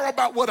doesn't care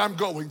about what I'm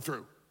going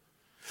through.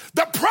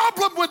 The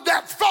problem with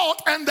that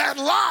thought and that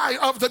lie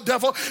of the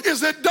devil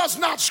is it does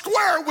not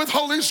square with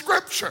Holy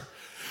Scripture.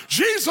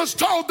 Jesus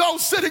told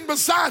those sitting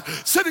beside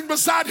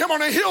him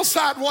on a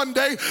hillside one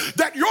day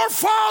that your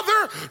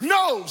Father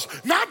knows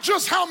not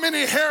just how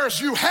many hairs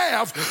you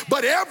have,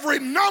 but every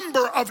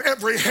number of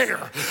every hair.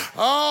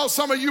 Oh,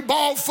 some of you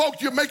bald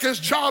folk, you make his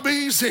job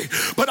easy.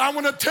 But I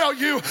want to tell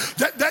you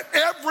that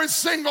every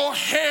single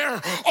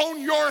hair on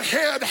your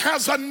head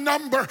has a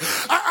number.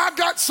 I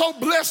got so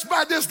blessed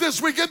by this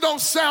week. It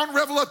don't sound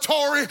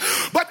revelatory,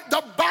 but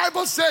the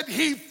Bible said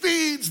he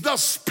feeds the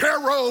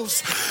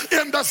sparrows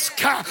in the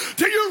sky.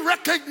 Do you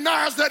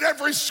recognize that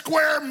every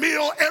square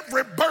meal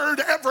every bird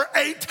ever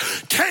ate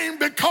came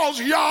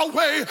because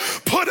Yahweh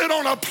put it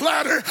on a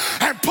platter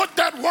and put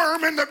that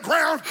worm in the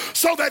ground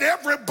so that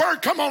every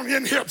bird, come on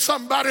in here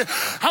somebody.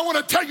 I want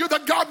to tell you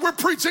the God we're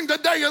preaching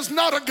today is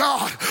not a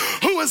God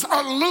who is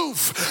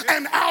aloof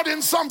and out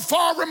in some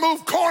far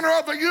removed corner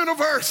of the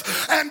universe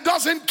and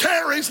doesn't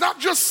care. He's not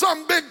just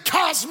some big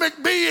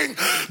cosmic being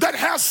that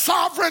has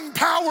sovereign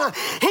power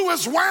who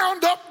has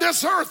wound up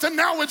this earth and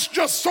now it's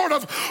just sort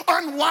of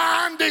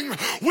unwinding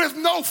with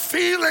no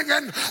feeling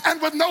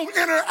and with no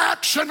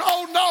interaction.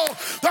 Oh no,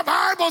 the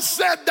Bible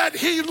said that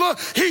he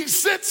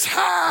sits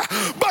high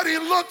but he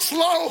looks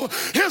low.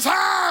 His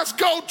eyes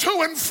go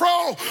to and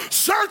fro,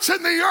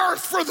 searching the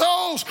earth for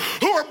those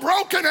who are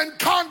broken and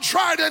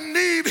contrite and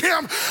need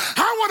him.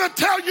 I want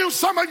to tell you,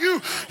 some of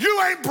you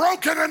ain't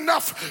broken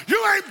enough.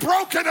 You ain't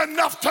broken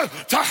enough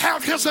to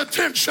have his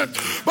attention.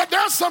 But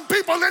there's some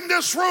people in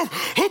this room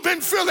who've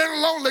been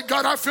feeling lonely.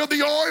 God, I feel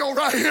the oil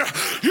right here.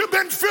 You've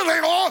been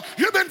feeling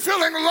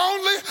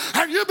lonely,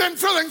 and you've been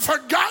feeling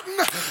forgotten,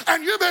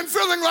 and you've been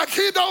feeling like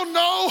he don't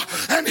know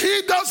and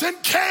he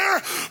doesn't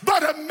care.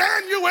 But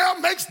Emmanuel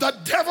makes the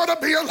devil to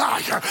be a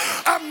liar.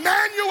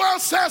 Emmanuel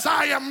says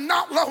I am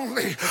not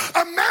lonely.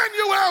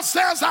 Emmanuel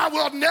says I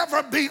will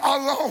never be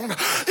alone.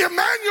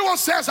 Emmanuel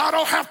says I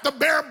don't have to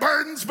bear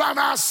burdens by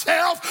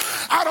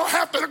myself. I don't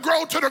have to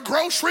go to the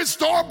grocery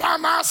store by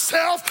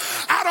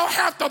myself. I don't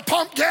have to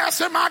pump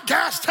gas in my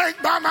gas tank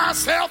by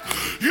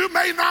myself. You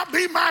may not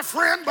be my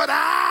friend, but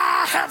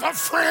I have a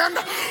friend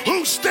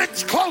who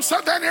sticks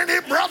closer than any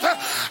brother.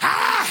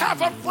 I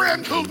have a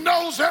friend who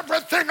knows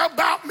everything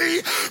about me,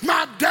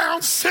 my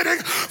down sitting,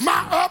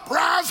 my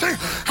uprising.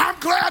 I'm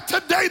glad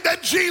today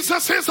that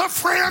Jesus is a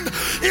friend.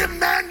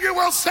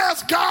 Emmanuel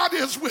says God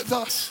is with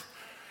us.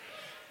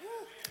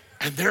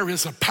 And there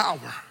is a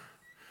power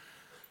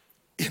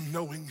in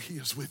knowing he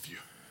is with you.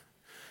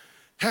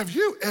 Have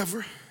you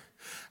ever,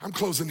 I'm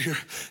closing here,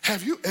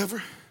 have you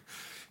ever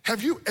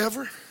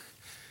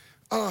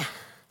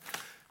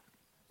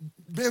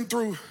been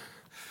through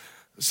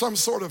some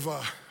sort of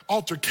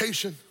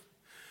altercation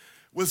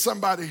with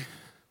somebody?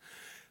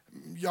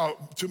 Y'all,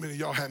 too many of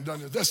y'all hadn't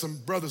done it. There's some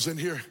brothers in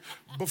here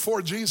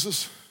before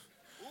Jesus.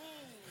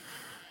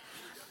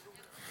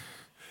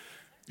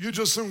 You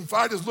just soon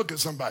fight is look at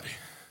somebody.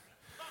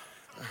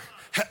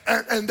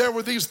 And there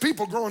were these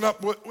people growing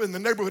up in the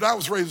neighborhood I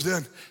was raised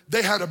in.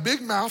 They had a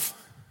big mouth,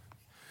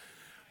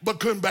 but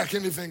couldn't back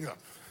anything up.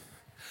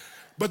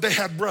 But they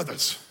had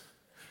brothers.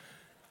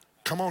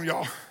 Come on,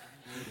 y'all.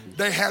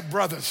 They had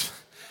brothers.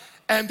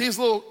 And these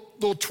little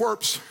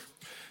twerps,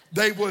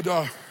 they would,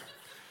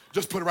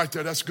 just put it right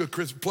there. That's good,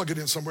 Chris. Plug it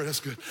in somewhere. That's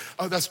good.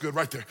 Oh, that's good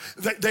right there.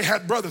 They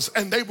had brothers,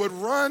 and they would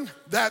run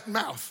that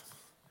mouth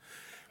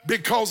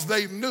because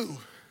they knew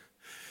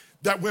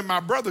that when my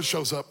brother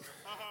shows up,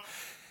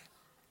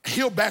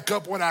 he'll back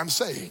up what I'm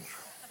saying.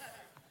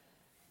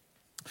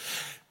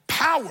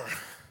 Power.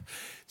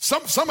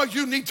 Some of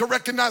you need to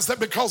recognize that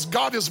because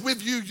God is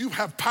with you, you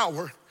have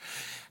power.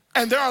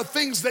 And there are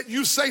things that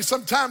you say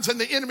sometimes and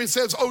the enemy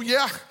says, oh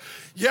yeah,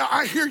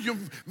 I hear you.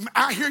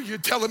 I hear you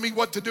telling me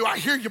what to do. I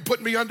hear you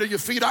putting me under your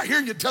feet. I hear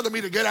you telling me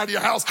to get out of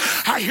your house.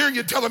 I hear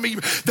you telling me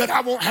that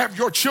I won't have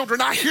your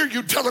children. I hear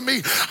you telling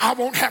me I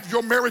won't have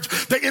your marriage.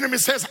 The enemy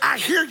says, I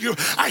hear you,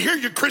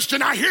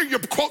 Christian. I hear you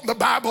quoting the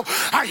Bible.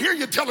 I hear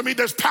you telling me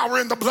there's power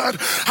in the blood.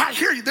 I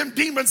hear you, them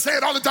demons say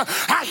it all the time.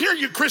 I hear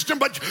you, Christian,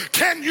 but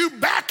can you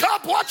back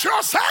up what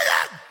you're saying?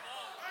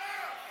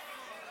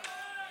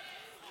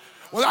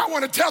 Well, I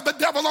want to tell the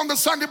devil on the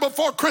Sunday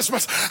before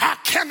Christmas, I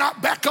cannot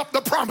back up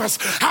the promise.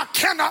 I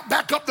cannot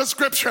back up the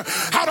scripture.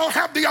 I don't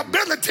have the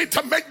ability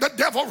to make the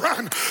devil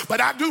run, but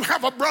I do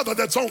have a brother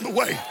that's on the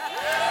way.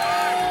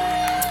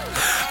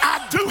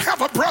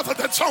 have a brother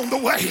that's on the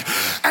way.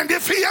 And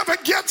if he ever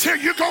gets here,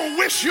 you're going to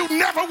wish you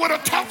never would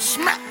have talked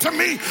smack to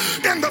me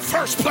in the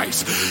first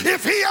place.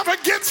 If he ever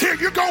gets here,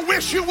 you're going to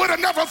wish you would have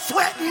never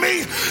threatened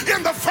me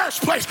in the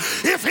first place.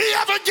 If he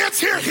ever gets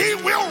here, he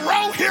will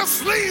roll his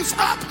sleeves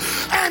up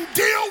and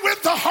deal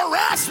with the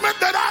harassment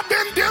that I've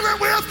been dealing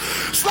with.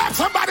 Slap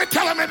somebody,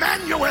 tell him,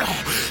 Emmanuel,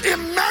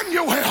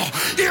 Emmanuel,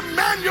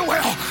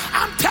 Emmanuel.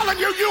 I'm telling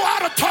you, you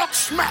ought to talk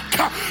smack.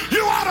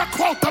 You ought to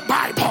quote the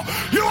Bible.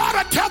 You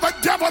ought to tell the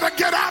devil to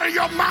get out of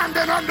your mind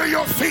and under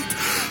your feet.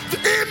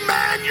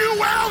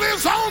 Emmanuel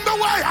is on the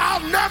way.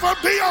 I'll never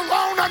be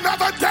alone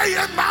another day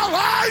in my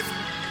life.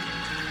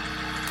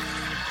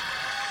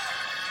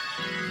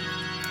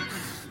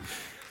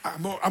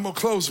 I'm going to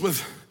close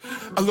with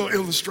a little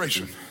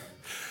illustration.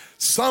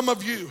 Some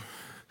of you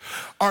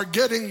are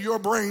getting your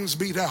brains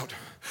beat out,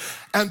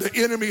 and the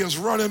enemy is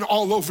running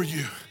all over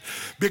you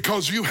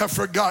because you have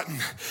forgotten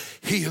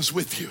he is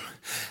with you.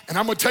 And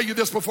I'm going to tell you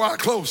this before I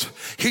close.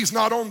 He's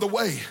not on the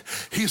way.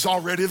 He's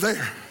already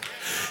there.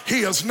 He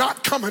is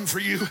not coming for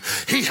you.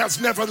 He has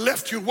never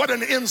left you. What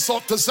an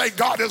insult to say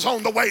God is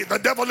on the way. The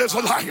devil is a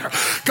liar.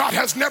 God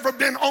has never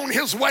been on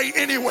his way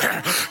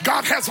anywhere.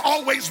 God has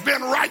always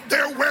been right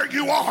there where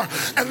you are.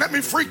 And let me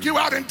freak you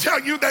out and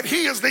tell you that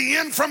he is the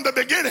end from the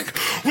beginning,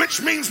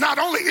 which means not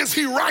only is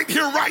he right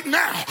here right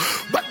now,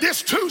 but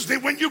this Tuesday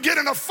when you get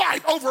in a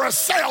fight over a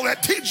sale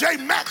at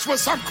TJ Maxx with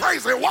some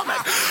crazy woman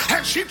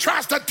and she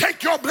tries to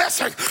take your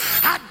blessing,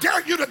 I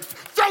dare you to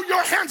throw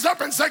your hands up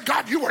and say,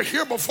 God, you were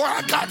here before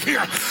I got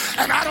here.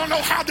 And I don't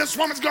know how this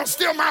woman's going to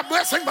steal my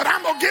blessing, but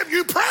I'm going to give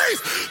you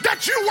praise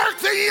that you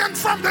worked the end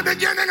from the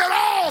beginning and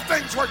all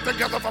things work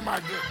together for my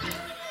good.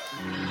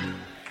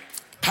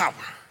 Power.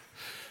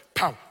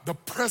 Power. The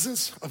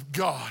presence of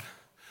God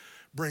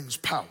brings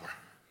power.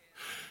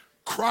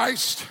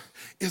 Christ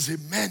is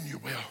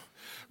Emmanuel,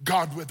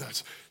 God with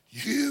us.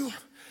 You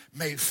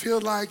may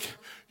feel like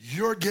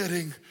you're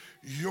getting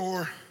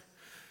your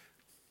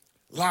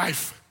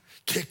life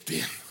kicked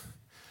in,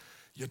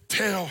 your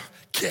tail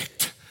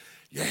kicked,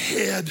 your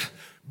head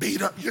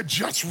beat up, you're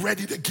just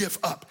ready to give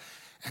up.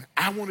 And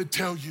I want to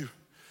tell you,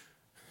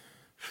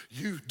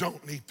 you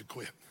don't need to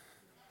quit.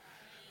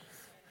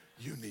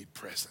 You need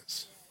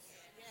presence.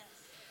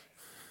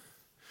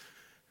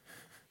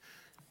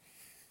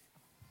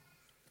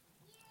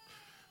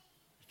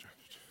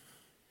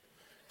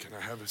 Can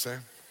I have it, Sam?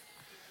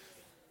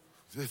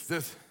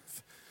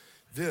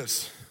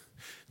 This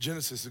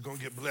Genesis is going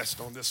to get blessed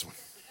on this one.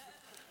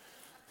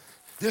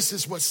 This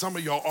is what some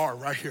of y'all are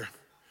right here.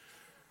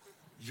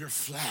 You're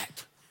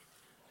flat.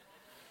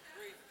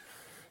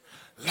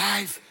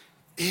 Life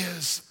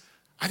is,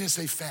 I didn't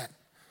say fat.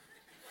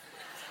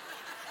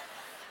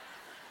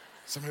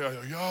 Some of y'all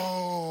are,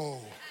 yo.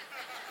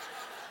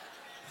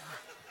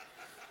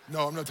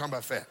 No, I'm not talking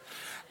about fat.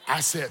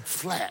 I said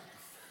flat.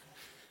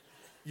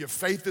 Your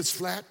faith is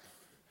flat.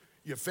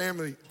 Your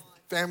family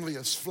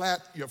is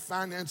flat. Your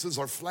finances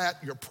are flat.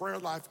 Your prayer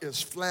life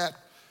is flat.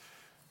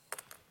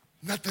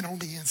 Nothing on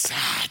the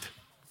inside.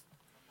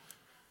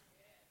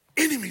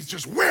 Enemy's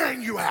just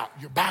wearing you out.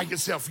 You're by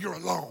yourself. You're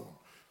alone.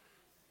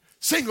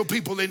 Single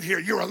people in here,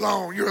 you're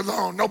alone. You're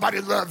alone. Nobody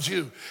loves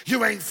you.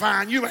 You ain't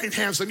fine. You ain't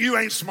handsome. You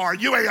ain't smart.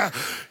 You ain't.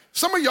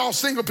 Some of y'all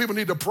single people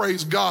need to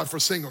praise God for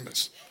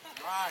singleness.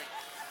 Right.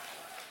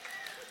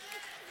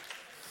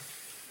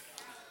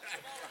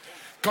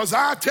 Because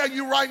I tell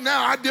you right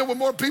now, I deal with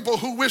more people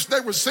who wish they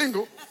were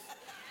single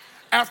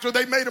after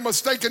they made a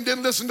mistake and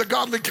didn't listen to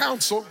godly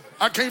counsel.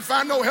 I can't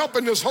find no help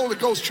in this Holy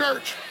Ghost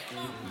church.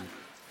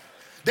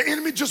 The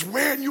enemy just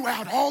wearing you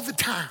out all the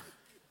time.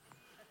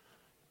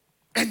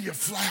 And you're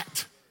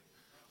flat.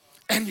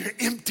 And you're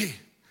empty.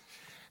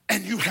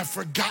 And you have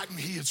forgotten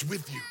he is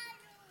with you.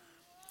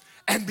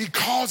 And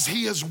because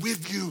he is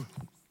with you,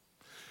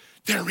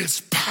 there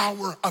is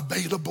power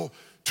available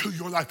to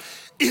your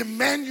life.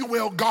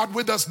 Emmanuel, God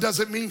with us,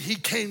 doesn't mean he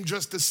came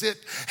just to sit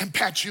and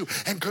pat you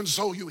and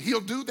console you.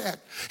 He'll do that.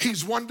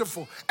 He's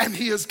wonderful and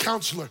he is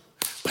counselor,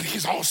 but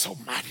he's also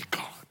mighty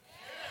God.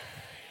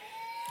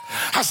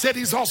 I said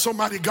he's also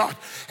mighty God.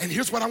 And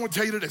here's what I want to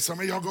tell you today. Some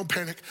of y'all gonna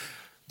panic,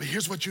 but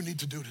here's what you need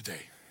to do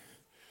today.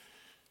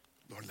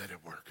 Lord, let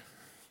it work.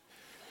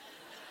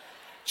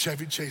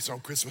 Chevy Chase on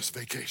Christmas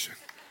vacation.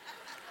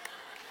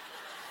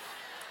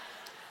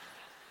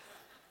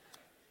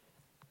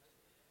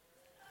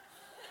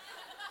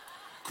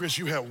 Chris,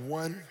 you had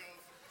one.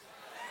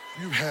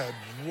 You had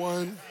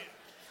one.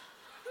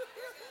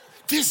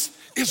 This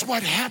is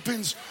what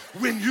happens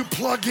when you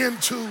plug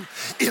into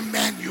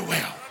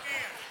Emmanuel.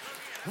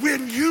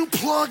 When you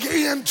plug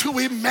into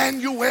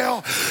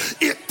Emmanuel,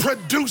 it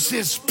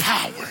produces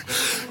power.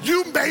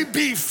 You may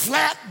be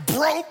flat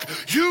broke.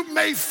 You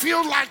may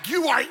feel like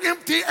you are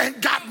empty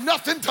and got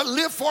nothing to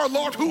live for.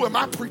 Lord, who am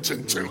I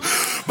preaching to?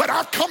 But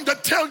I've come to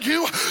tell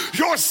you,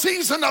 your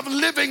season of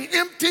living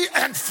empty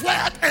and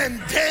flat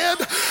and dead,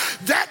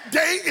 that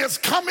day is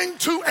coming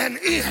to an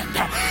end.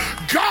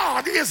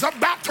 God is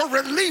about to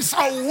release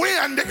a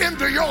wind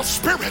into your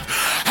spirit.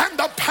 And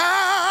the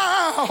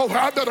power,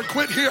 I better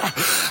quit here.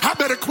 I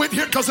better quit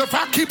here, because if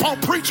I keep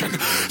on preaching,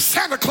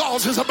 Santa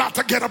Claus is about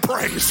to get a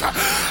praise.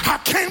 I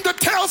came to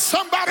tell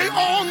somebody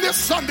on this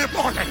Sunday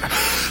morning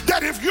that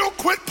if you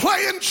quit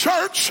playing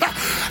church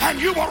and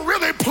you will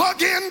really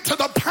plug into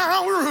the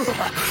power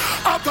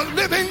of the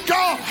living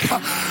God,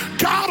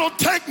 God will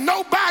take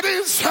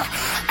nobodies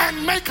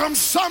and make them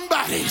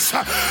somebodies.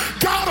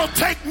 God will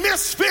take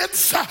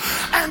misfits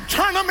and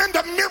turn them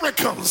into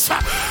miracles.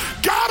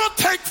 God will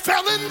take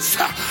felons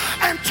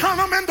and turn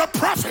them into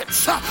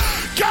prophets.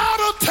 God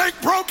will take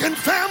broken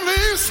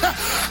families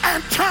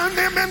and turn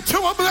them into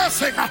a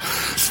blessing.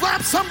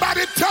 Slap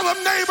somebody, tell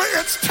them, neighbor,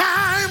 it's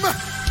time.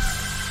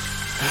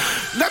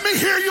 Let me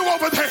hear you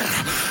over there.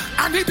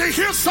 I need to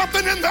hear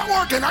something in the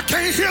organ. I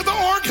can't hear the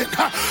organ,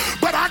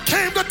 but I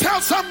came to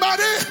tell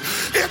somebody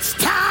it's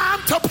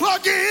time to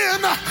plug in.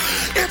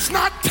 It's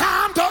not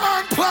time to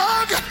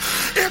unplug.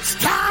 It's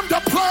time to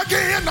plug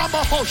in.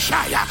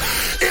 Hoshaya.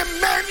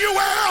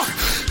 Emmanuel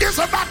is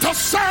about to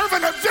serve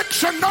an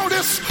eviction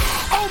notice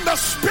on the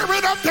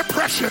spirit of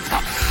depression.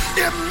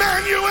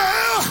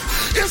 Emmanuel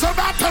is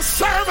about to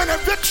serve an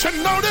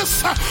eviction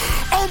notice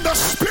on the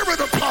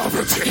spirit of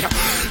poverty.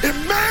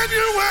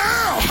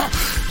 Emmanuel,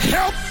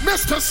 help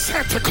Mr.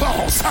 Santa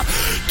Claus.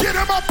 Get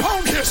him up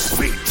on his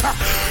feet.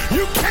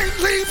 You can't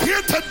leave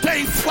here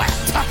today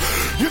flat.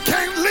 You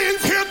can't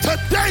leave here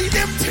today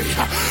empty.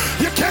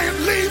 You can't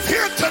leave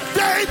here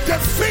today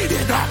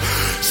defeated.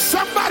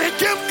 Somebody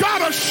give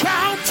God a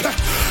shout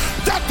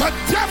that the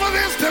devil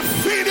is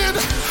defeated.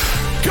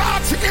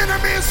 God's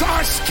enemies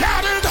are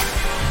scattered.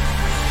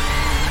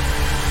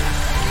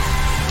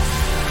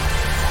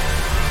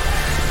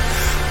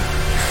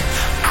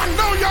 I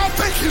know y'all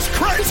think he's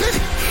crazy,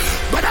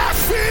 but I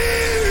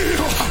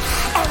feel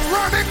a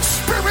running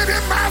spirit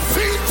in my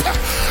feet.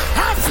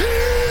 I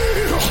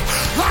feel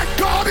like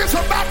God is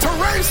about to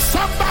raise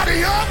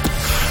somebody up.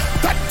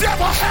 The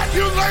devil had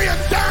you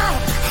laying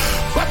down,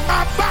 but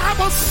my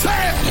Bible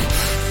said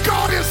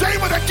God is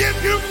able to give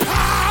you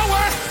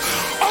power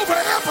over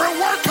every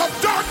work of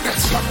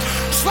darkness.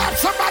 Slap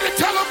somebody,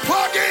 tell them,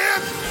 plug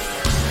in.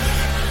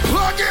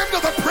 Plug into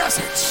the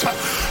presence.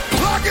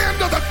 Plug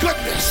into the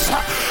goodness.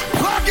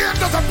 Plug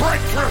into the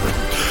breakthrough.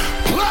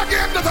 Plug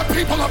into the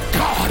people of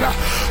God.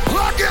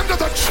 Plug into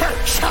the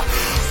church.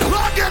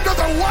 Plug into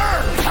the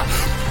word.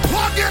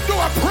 Plug into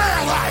a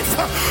prayer life.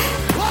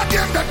 Plug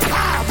into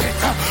tithing.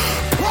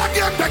 Plug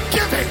into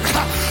giving.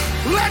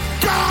 Let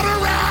God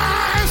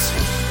arise.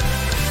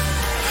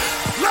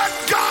 Let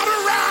God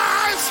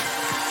arise.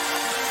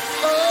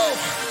 Oh,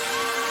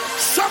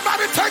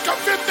 somebody take a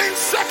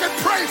 15-second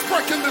praise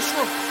break in this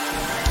room.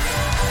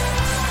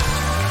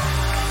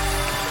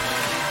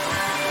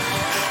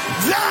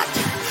 That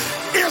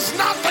is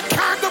not the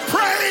kind of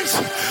praise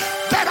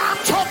that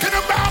I'm talking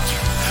about.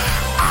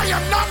 I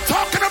am not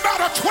talking about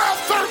a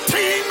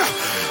 12-13,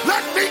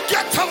 let me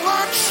get to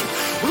lunch,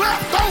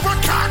 leftover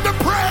kind of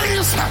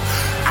praise.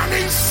 I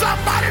need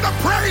somebody to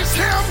praise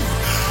him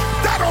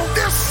that on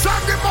this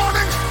Sunday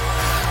morning,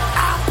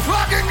 I'm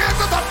plugging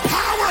into the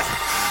power.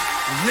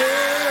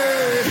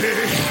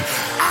 Yeah,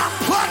 I'm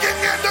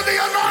plugging into the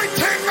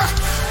anointing.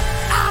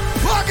 I'm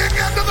plugging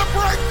into the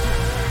breakthrough.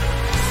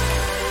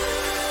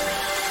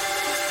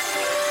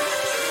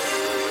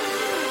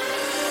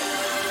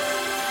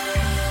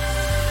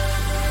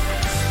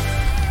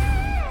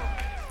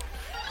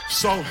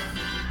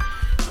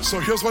 So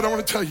here's what I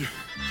want to tell you.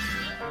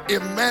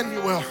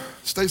 Emmanuel,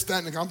 stay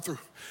standing, I'm through.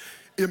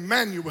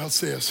 Emmanuel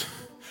says,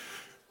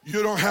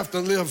 you don't have to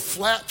live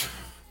flat.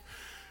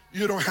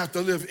 You don't have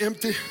to live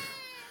empty.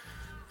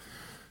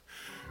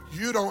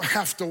 You don't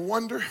have to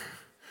wonder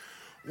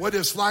what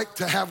it's like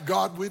to have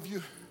God with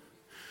you.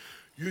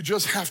 You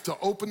just have to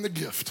open the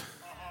gift.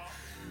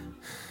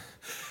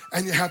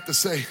 And you have to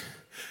say,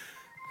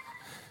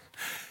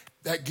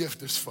 that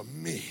gift is for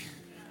me.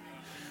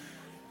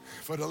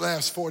 For the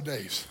last 4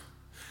 days,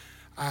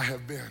 I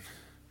have been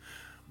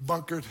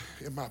bunkered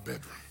in my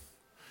bedroom,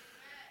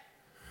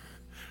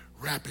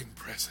 wrapping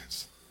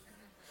presents.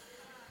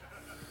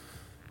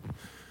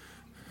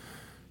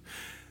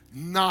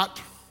 Not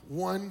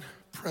one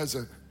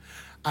present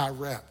I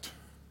wrapped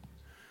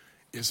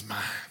is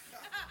mine.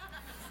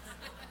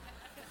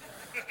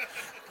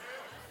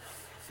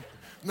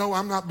 No,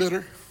 I'm not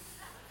bitter.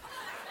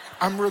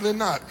 I'm really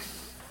not.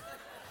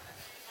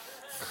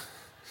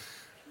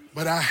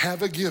 But I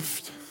have a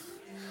gift.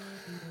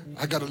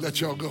 I got to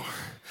let y'all go.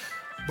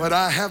 But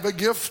I have a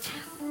gift.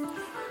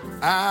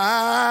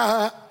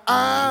 I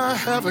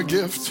have a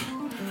gift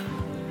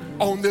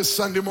on this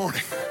Sunday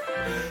morning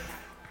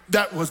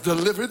that was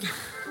delivered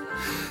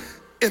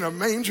in a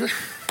manger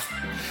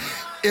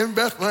in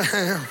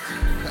Bethlehem.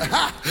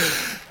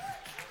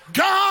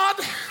 God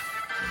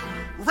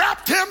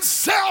wrapped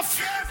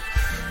himself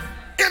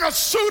in a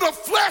suit of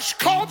flesh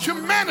called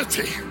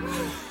humanity.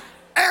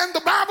 And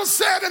the Bible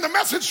said in the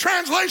Message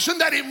translation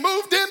that he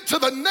moved into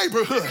the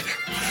neighborhood.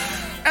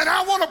 And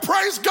I want to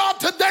praise God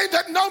today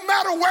that no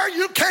matter where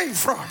you came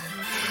from,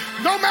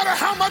 no matter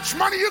how much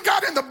money you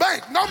got in the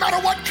bank, no matter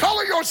what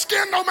color your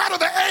skin, no matter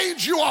the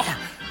age you are,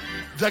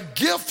 the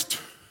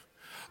gift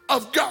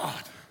of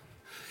God,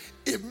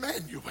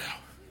 Emmanuel,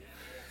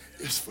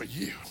 is for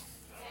you.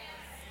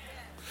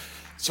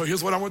 So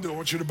here's what I want to do. I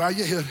want you to bow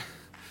your head.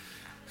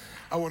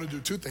 I want to do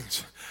two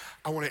things.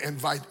 I want to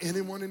invite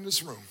anyone in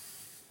this room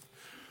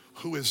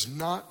who is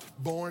not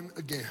born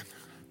again.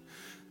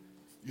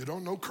 You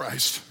don't know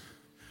Christ.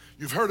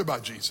 You've heard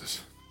about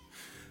Jesus,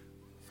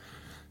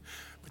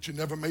 but you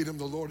never made him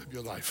the Lord of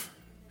your life.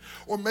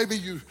 Or maybe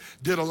you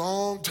did a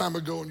long time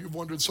ago and you've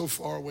wandered so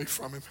far away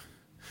from him.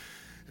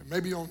 And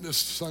maybe on this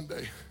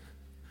Sunday,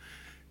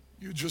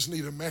 you just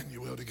need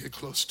Emmanuel to get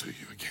close to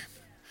you again.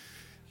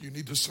 You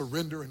need to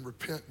surrender and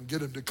repent and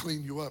get him to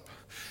clean you up.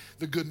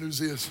 The good news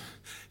is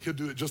he'll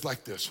do it just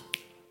like this.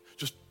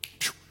 Just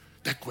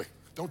that quick.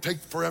 Don't take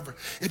forever.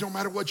 It don't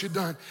matter what you've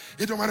done.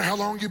 It don't matter how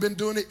long you've been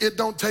doing it. It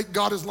don't take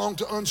God as long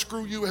to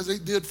unscrew you as he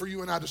did for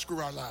you and I to screw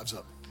our lives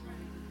up.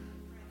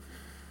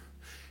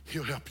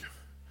 He'll help you.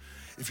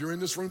 If you're in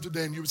this room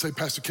today and you would say,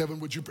 Pastor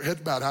Kevin, would you,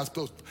 head bowed, eyes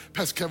closed.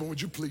 Pastor Kevin,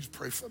 would you please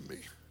pray for me?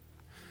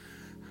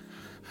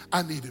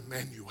 I need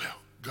Emmanuel,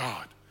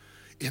 God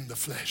in the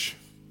flesh.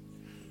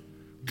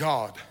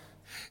 God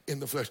in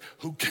the flesh,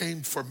 who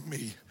came for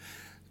me,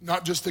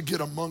 not just to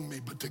get among me,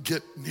 but to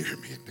get near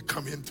me and to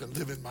come in to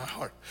live in my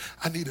heart.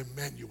 I need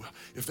Emmanuel.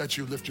 If that's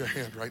you, lift your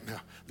hand right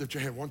now. Lift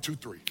your hand, 1, 2,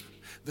 3.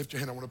 Lift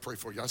your hand, I want to pray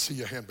for you. I see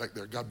your hand back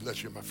there. God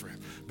bless you, my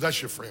friend.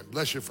 Bless your friend,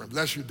 bless your friend,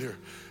 bless you, dear.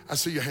 I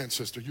see your hand,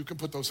 sister. You can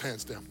put those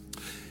hands down.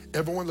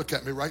 Everyone look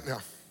at me right now.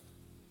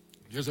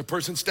 There's a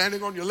person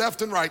standing on your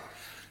left and right.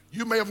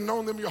 You may have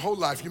known them your whole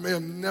life. You may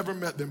have never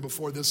met them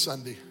before this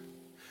Sunday.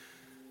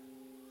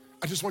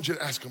 I just want you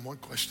to ask them one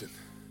question.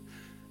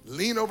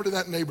 Lean over to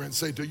that neighbor and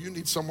say, do you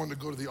need someone to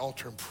go to the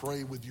altar and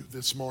pray with you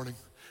this morning?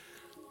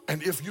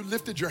 And if you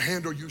lifted your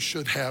hand, or you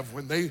should have,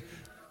 when they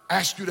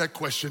ask you that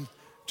question,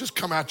 just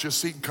come out your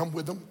seat and come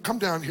with them. Come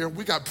down here.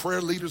 We got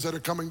prayer leaders that are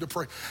coming to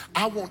pray.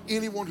 I want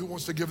anyone who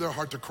wants to give their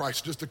heart to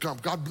Christ just to come.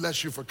 God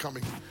bless you for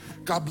coming.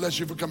 God bless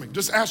you for coming.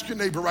 Just ask your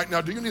neighbor right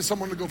now, do you need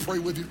someone to go pray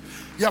with you?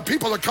 Yeah,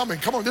 people are coming.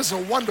 Come on, this is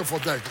a wonderful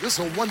day. This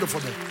is a wonderful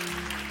day.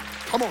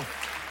 Come on.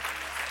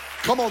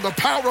 Come on, the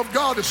power of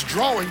God is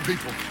drawing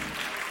people.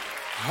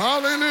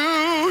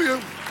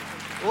 Hallelujah.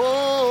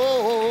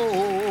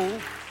 Oh,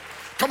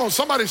 come on,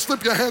 somebody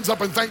slip your hands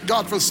up and thank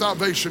God for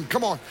salvation.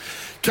 Come on.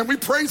 Can we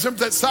praise him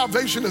that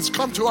salvation has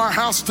come to our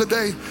house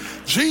today?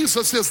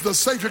 Jesus is the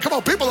Savior. Come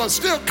on, people are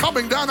still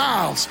coming down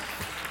aisles.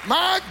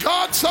 My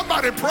God,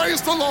 somebody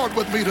praise the Lord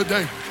with me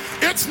today.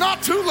 It's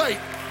not too late.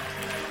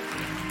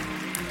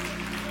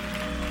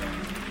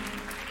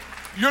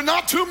 You're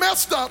not too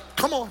messed up.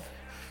 Come on.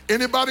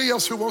 Anybody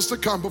else who wants to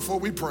come before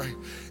we pray?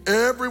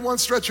 Everyone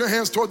stretch your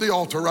hands toward the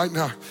altar right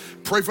now.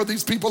 Pray for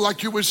these people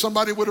like you wish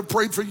somebody would have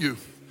prayed for you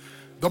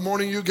the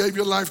morning you gave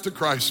your life to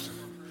Christ.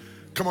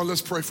 Come on,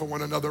 let's pray for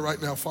one another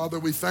right now. Father,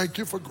 we thank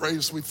you for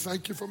grace. We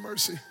thank you for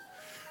mercy.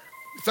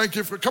 We thank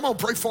you for, come on,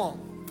 pray for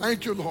them.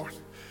 Thank you, Lord.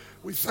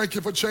 We thank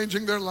you for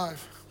changing their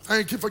life.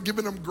 Thank you for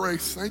giving them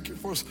grace. Thank you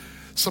for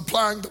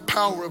supplying the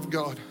power of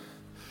God.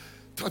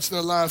 Touch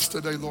their lives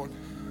today, Lord.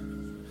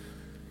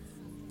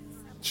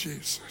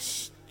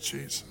 Jesus,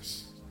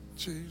 Jesus,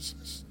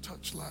 Jesus,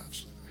 touch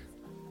lives today.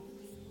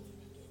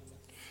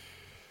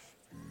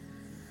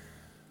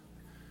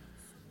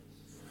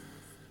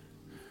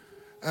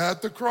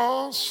 At the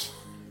cross,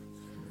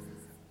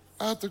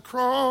 I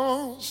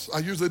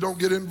usually don't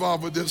get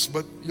involved with this,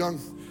 but young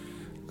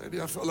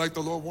lady, I felt like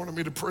the Lord wanted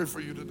me to pray for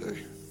you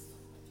today.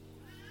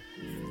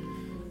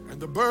 And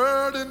the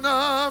burden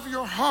of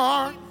your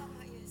heart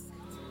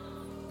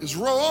is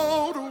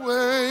rolled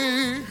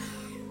away.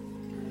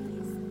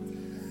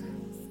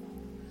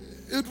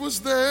 It was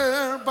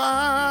there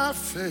by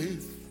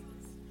faith.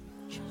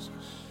 Jesus.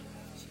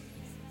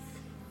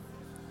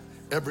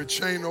 Every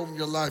chain over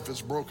your life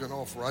is broken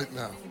off right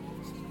now.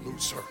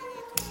 Loose her.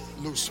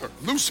 Loose her.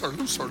 Loose her.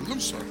 Loose her.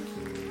 Loose her.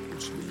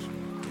 Loose her.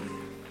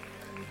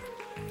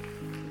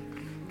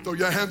 Throw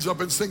your hands up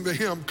and sing the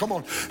hymn. Come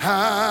on.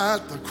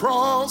 At the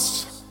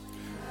cross,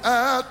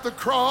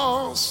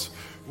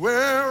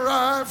 where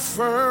I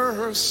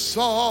first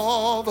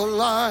saw the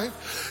light,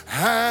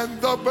 and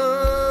the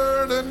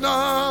burden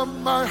of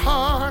my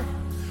heart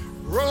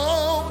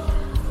rolled.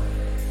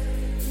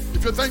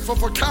 If you're thankful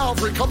for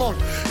Calvary, come on.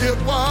 It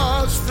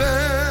was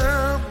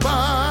there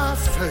by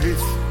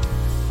faith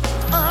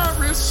I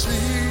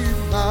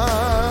received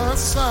my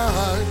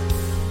sight,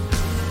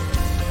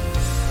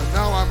 and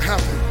now I'm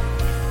happy.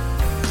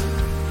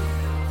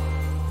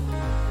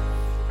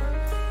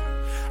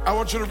 I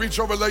want you to reach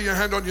over, lay your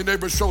hand on your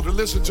neighbor's shoulder.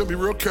 Listen to me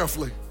real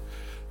carefully.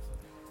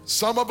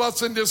 Some of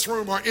us in this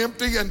room are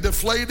empty and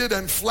deflated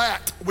and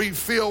flat. We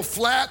feel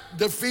flat,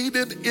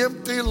 defeated,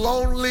 empty,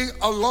 lonely,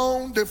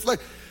 alone,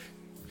 deflated.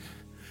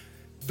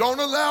 Don't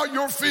allow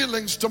your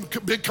feelings to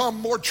become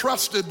more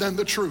trusted than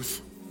the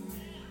truth.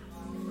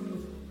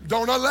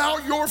 Don't allow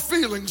your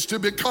feelings to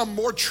become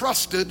more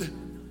trusted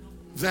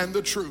than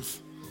the truth.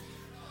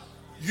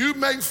 You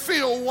may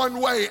feel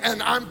one way,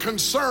 and I'm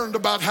concerned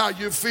about how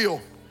you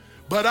feel,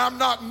 but I'm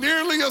not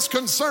nearly as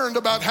concerned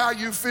about how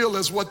you feel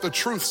as what the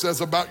truth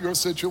says about your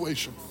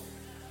situation.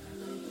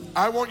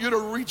 I want you to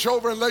reach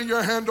over and lay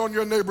your hand on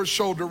your neighbor's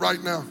shoulder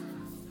right now.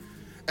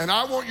 And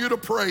I want you to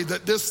pray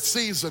that this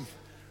season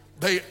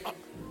they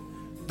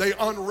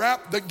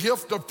unwrap the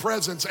gift of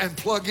presence and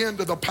plug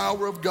into the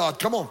power of God.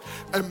 Come on,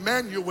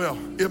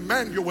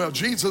 Emmanuel,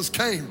 Jesus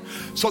came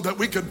so that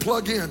we could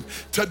plug in.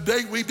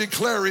 Today we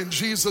declare in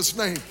Jesus'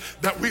 name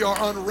that we are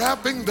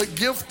unwrapping the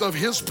gift of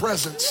his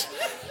presence.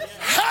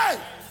 Hey!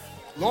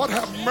 Lord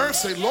have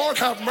mercy, Lord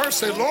have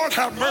mercy, Lord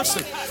have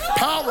mercy.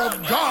 Power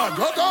of God.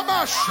 Work on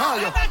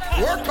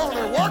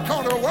her, work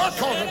on her,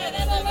 work on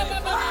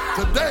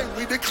her. Today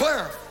we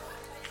declare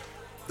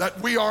that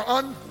we are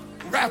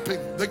unwrapping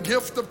the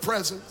gift of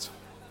presence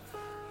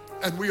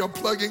and we are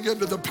plugging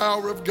into the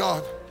power of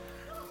God.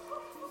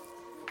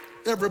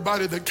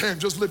 Everybody that can,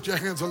 just lift your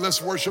hands and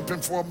let's worship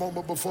him for a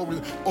moment before we,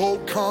 oh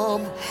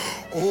come,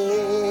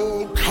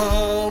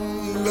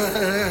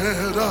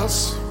 let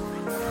us.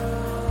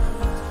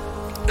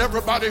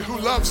 Everybody who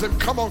loves him,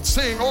 come on,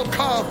 sing, oh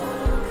come.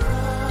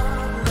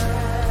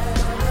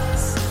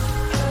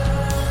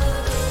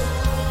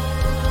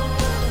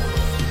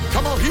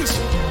 Come on,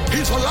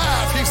 he's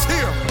alive, he's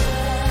here.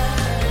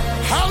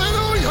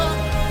 Hallelujah.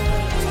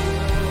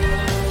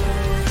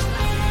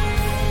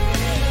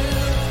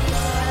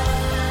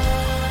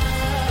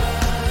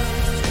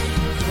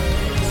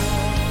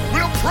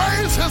 We'll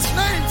praise his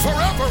name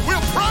forever,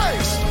 we'll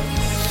praise.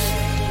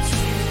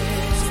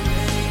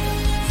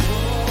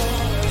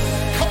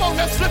 Come on,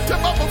 let's lift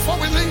him up before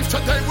we leave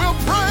today. We'll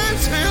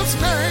praise his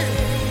name.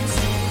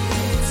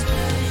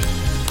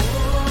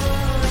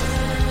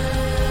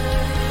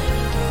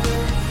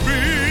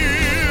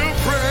 We'll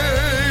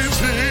praise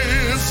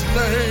his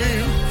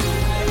name.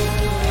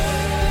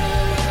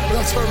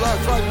 That's her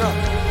life right now.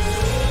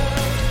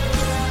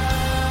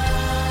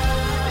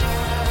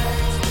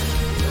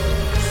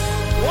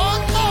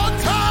 One more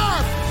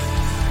time.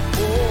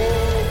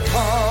 Oh,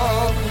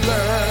 come,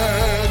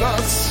 let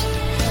us.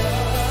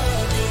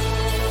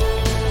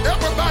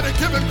 Everybody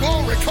give him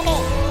glory, come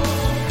on.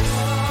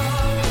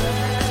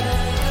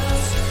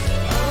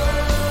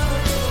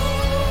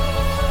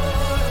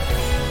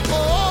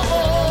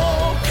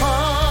 Oh,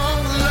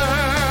 come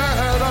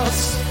let us.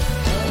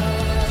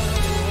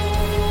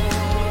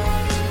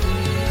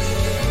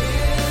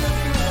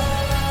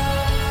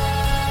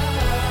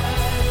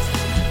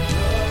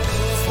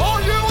 For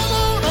you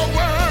alone are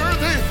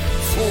worthy,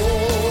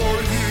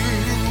 for you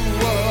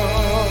alone.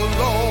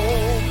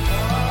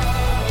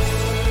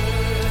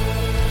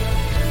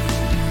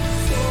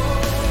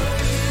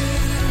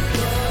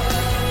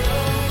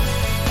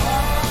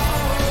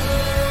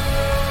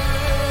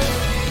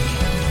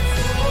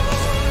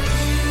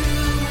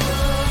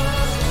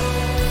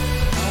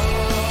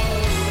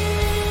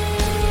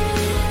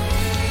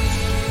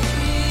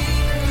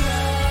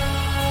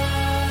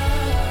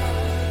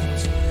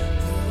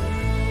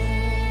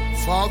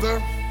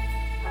 Father,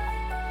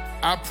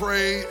 I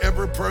pray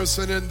every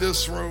person in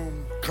this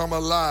room come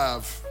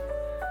alive.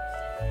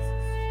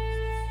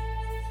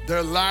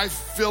 Their life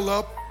fill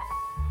up.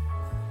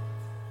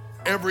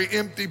 Every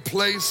empty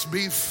place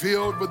be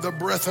filled with the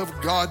breath of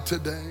God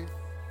today.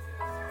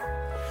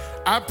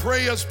 I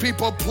pray as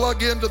people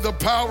plug into the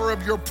power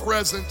of your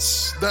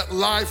presence that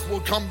life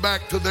will come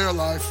back to their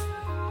life.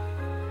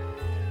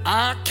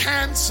 I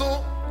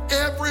cancel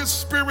every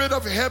spirit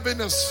of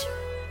heaviness.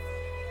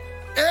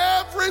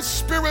 Every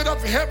spirit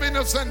of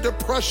heaviness and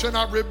depression,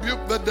 I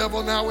rebuke the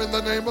devil now in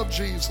the name of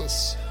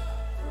Jesus.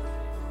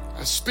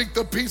 I speak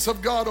the peace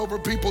of God over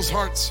people's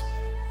hearts.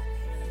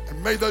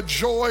 And may the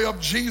joy of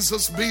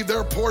Jesus be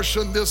their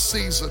portion this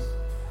season.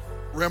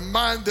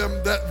 Remind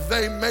them that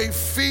they may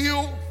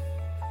feel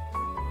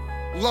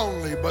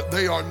lonely, but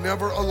they are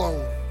never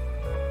alone.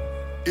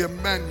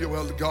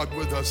 Emmanuel, God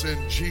with us in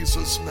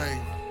Jesus'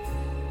 name.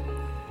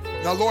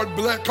 Now, Lord,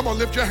 bless. Come on,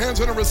 lift your hands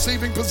in a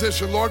receiving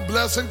position. Lord,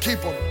 bless and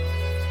keep them.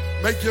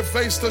 Make your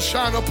face to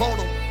shine upon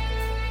them.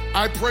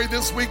 I pray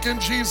this week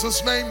in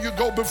Jesus' name you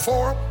go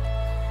before them.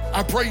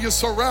 I pray you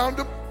surround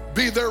them,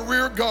 be their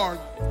rear guard.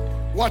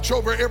 Watch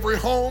over every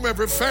home,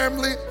 every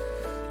family.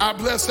 I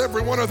bless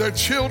every one of their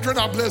children.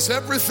 I bless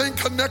everything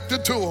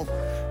connected to them.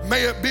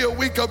 May it be a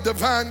week of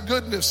divine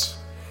goodness.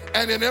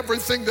 And in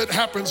everything that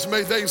happens,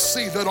 may they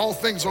see that all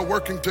things are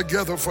working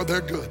together for their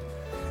good.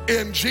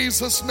 In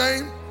Jesus'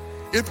 name,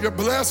 if you're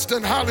blessed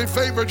and highly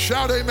favored,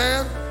 shout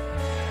amen.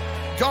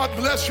 God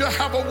bless you.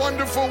 Have a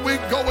wonderful week.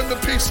 Go in the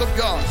peace of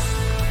God.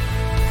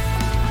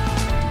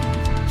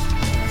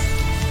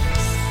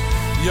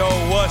 Yo,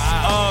 what's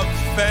up,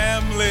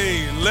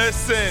 family?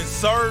 Listen,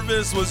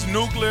 service was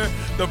nuclear.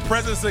 The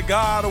presence of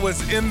God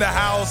was in the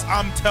house.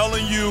 I'm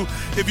telling you,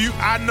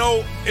 I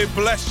know it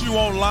blessed you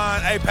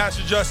online. Hey,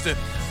 Pastor Justin,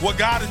 what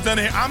God has done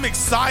here. I'm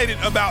excited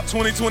about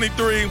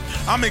 2023.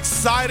 I'm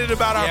excited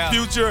about our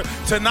future.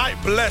 Tonight,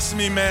 bless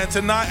me, man.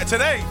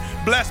 Today,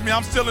 bless me.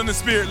 I'm still in the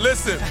spirit.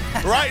 Listen,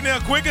 right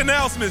now, quick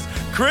announcements.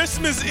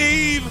 Christmas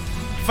Eve,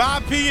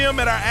 5 p.m.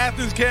 at our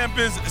Athens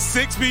campus,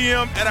 6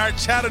 p.m. at our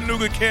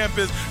Chattanooga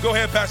campus. Go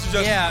ahead, Pastor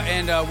Justin. Yeah,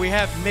 and we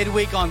have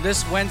midweek on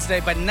this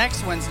Wednesday, but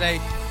next Wednesday,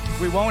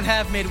 we won't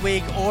have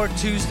midweek or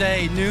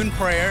Tuesday noon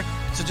prayer.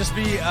 So just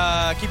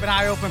keep an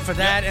eye open for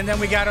that. And then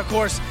we got, of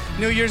course,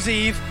 New Year's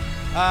Eve.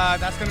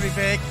 That's going to be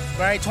big,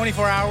 right?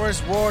 24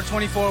 hours, Roar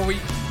 24. You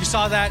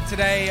saw that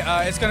today.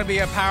 It's going to be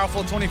a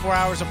powerful 24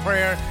 hours of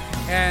prayer.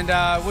 And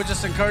we'll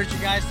just encourage you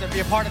guys to be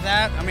a part of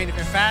that. I mean, if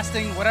you're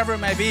fasting, whatever it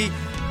may be,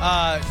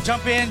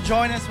 jump in,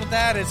 join us with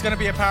that. It's going to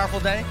be a powerful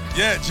day.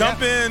 Yeah,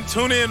 jump in,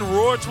 tune in,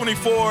 Roar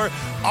 24.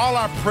 All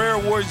our prayer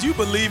warriors, you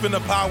believe in the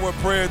power of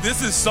prayer.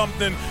 This is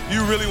something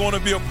you really want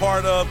to be a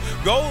part of.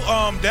 Go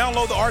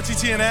download the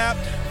RTTN app.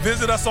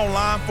 Visit us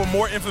online for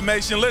more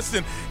information.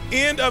 Listen,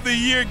 end of the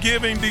year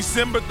giving,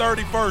 December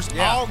 31st.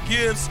 Yeah. All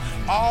gifts,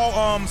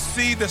 all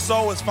seed that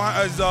sow is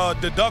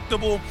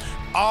deductible.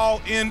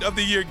 All end of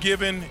the year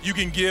giving, you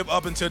can give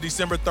up until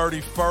December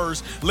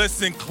 31st.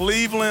 Listen,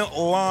 Cleveland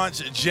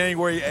launch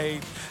January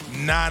 8th,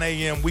 9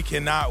 a.m. We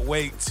cannot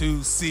wait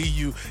to see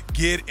you.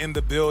 Get in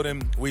the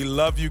building. We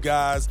love you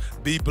guys.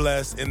 Be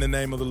blessed in the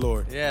name of the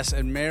Lord. Yes,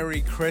 and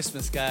Merry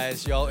Christmas,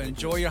 guys. Y'all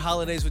enjoy your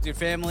holidays with your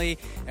family,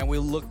 and we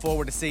look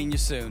forward to seeing you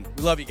soon.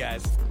 We love you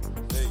guys.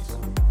 Peace.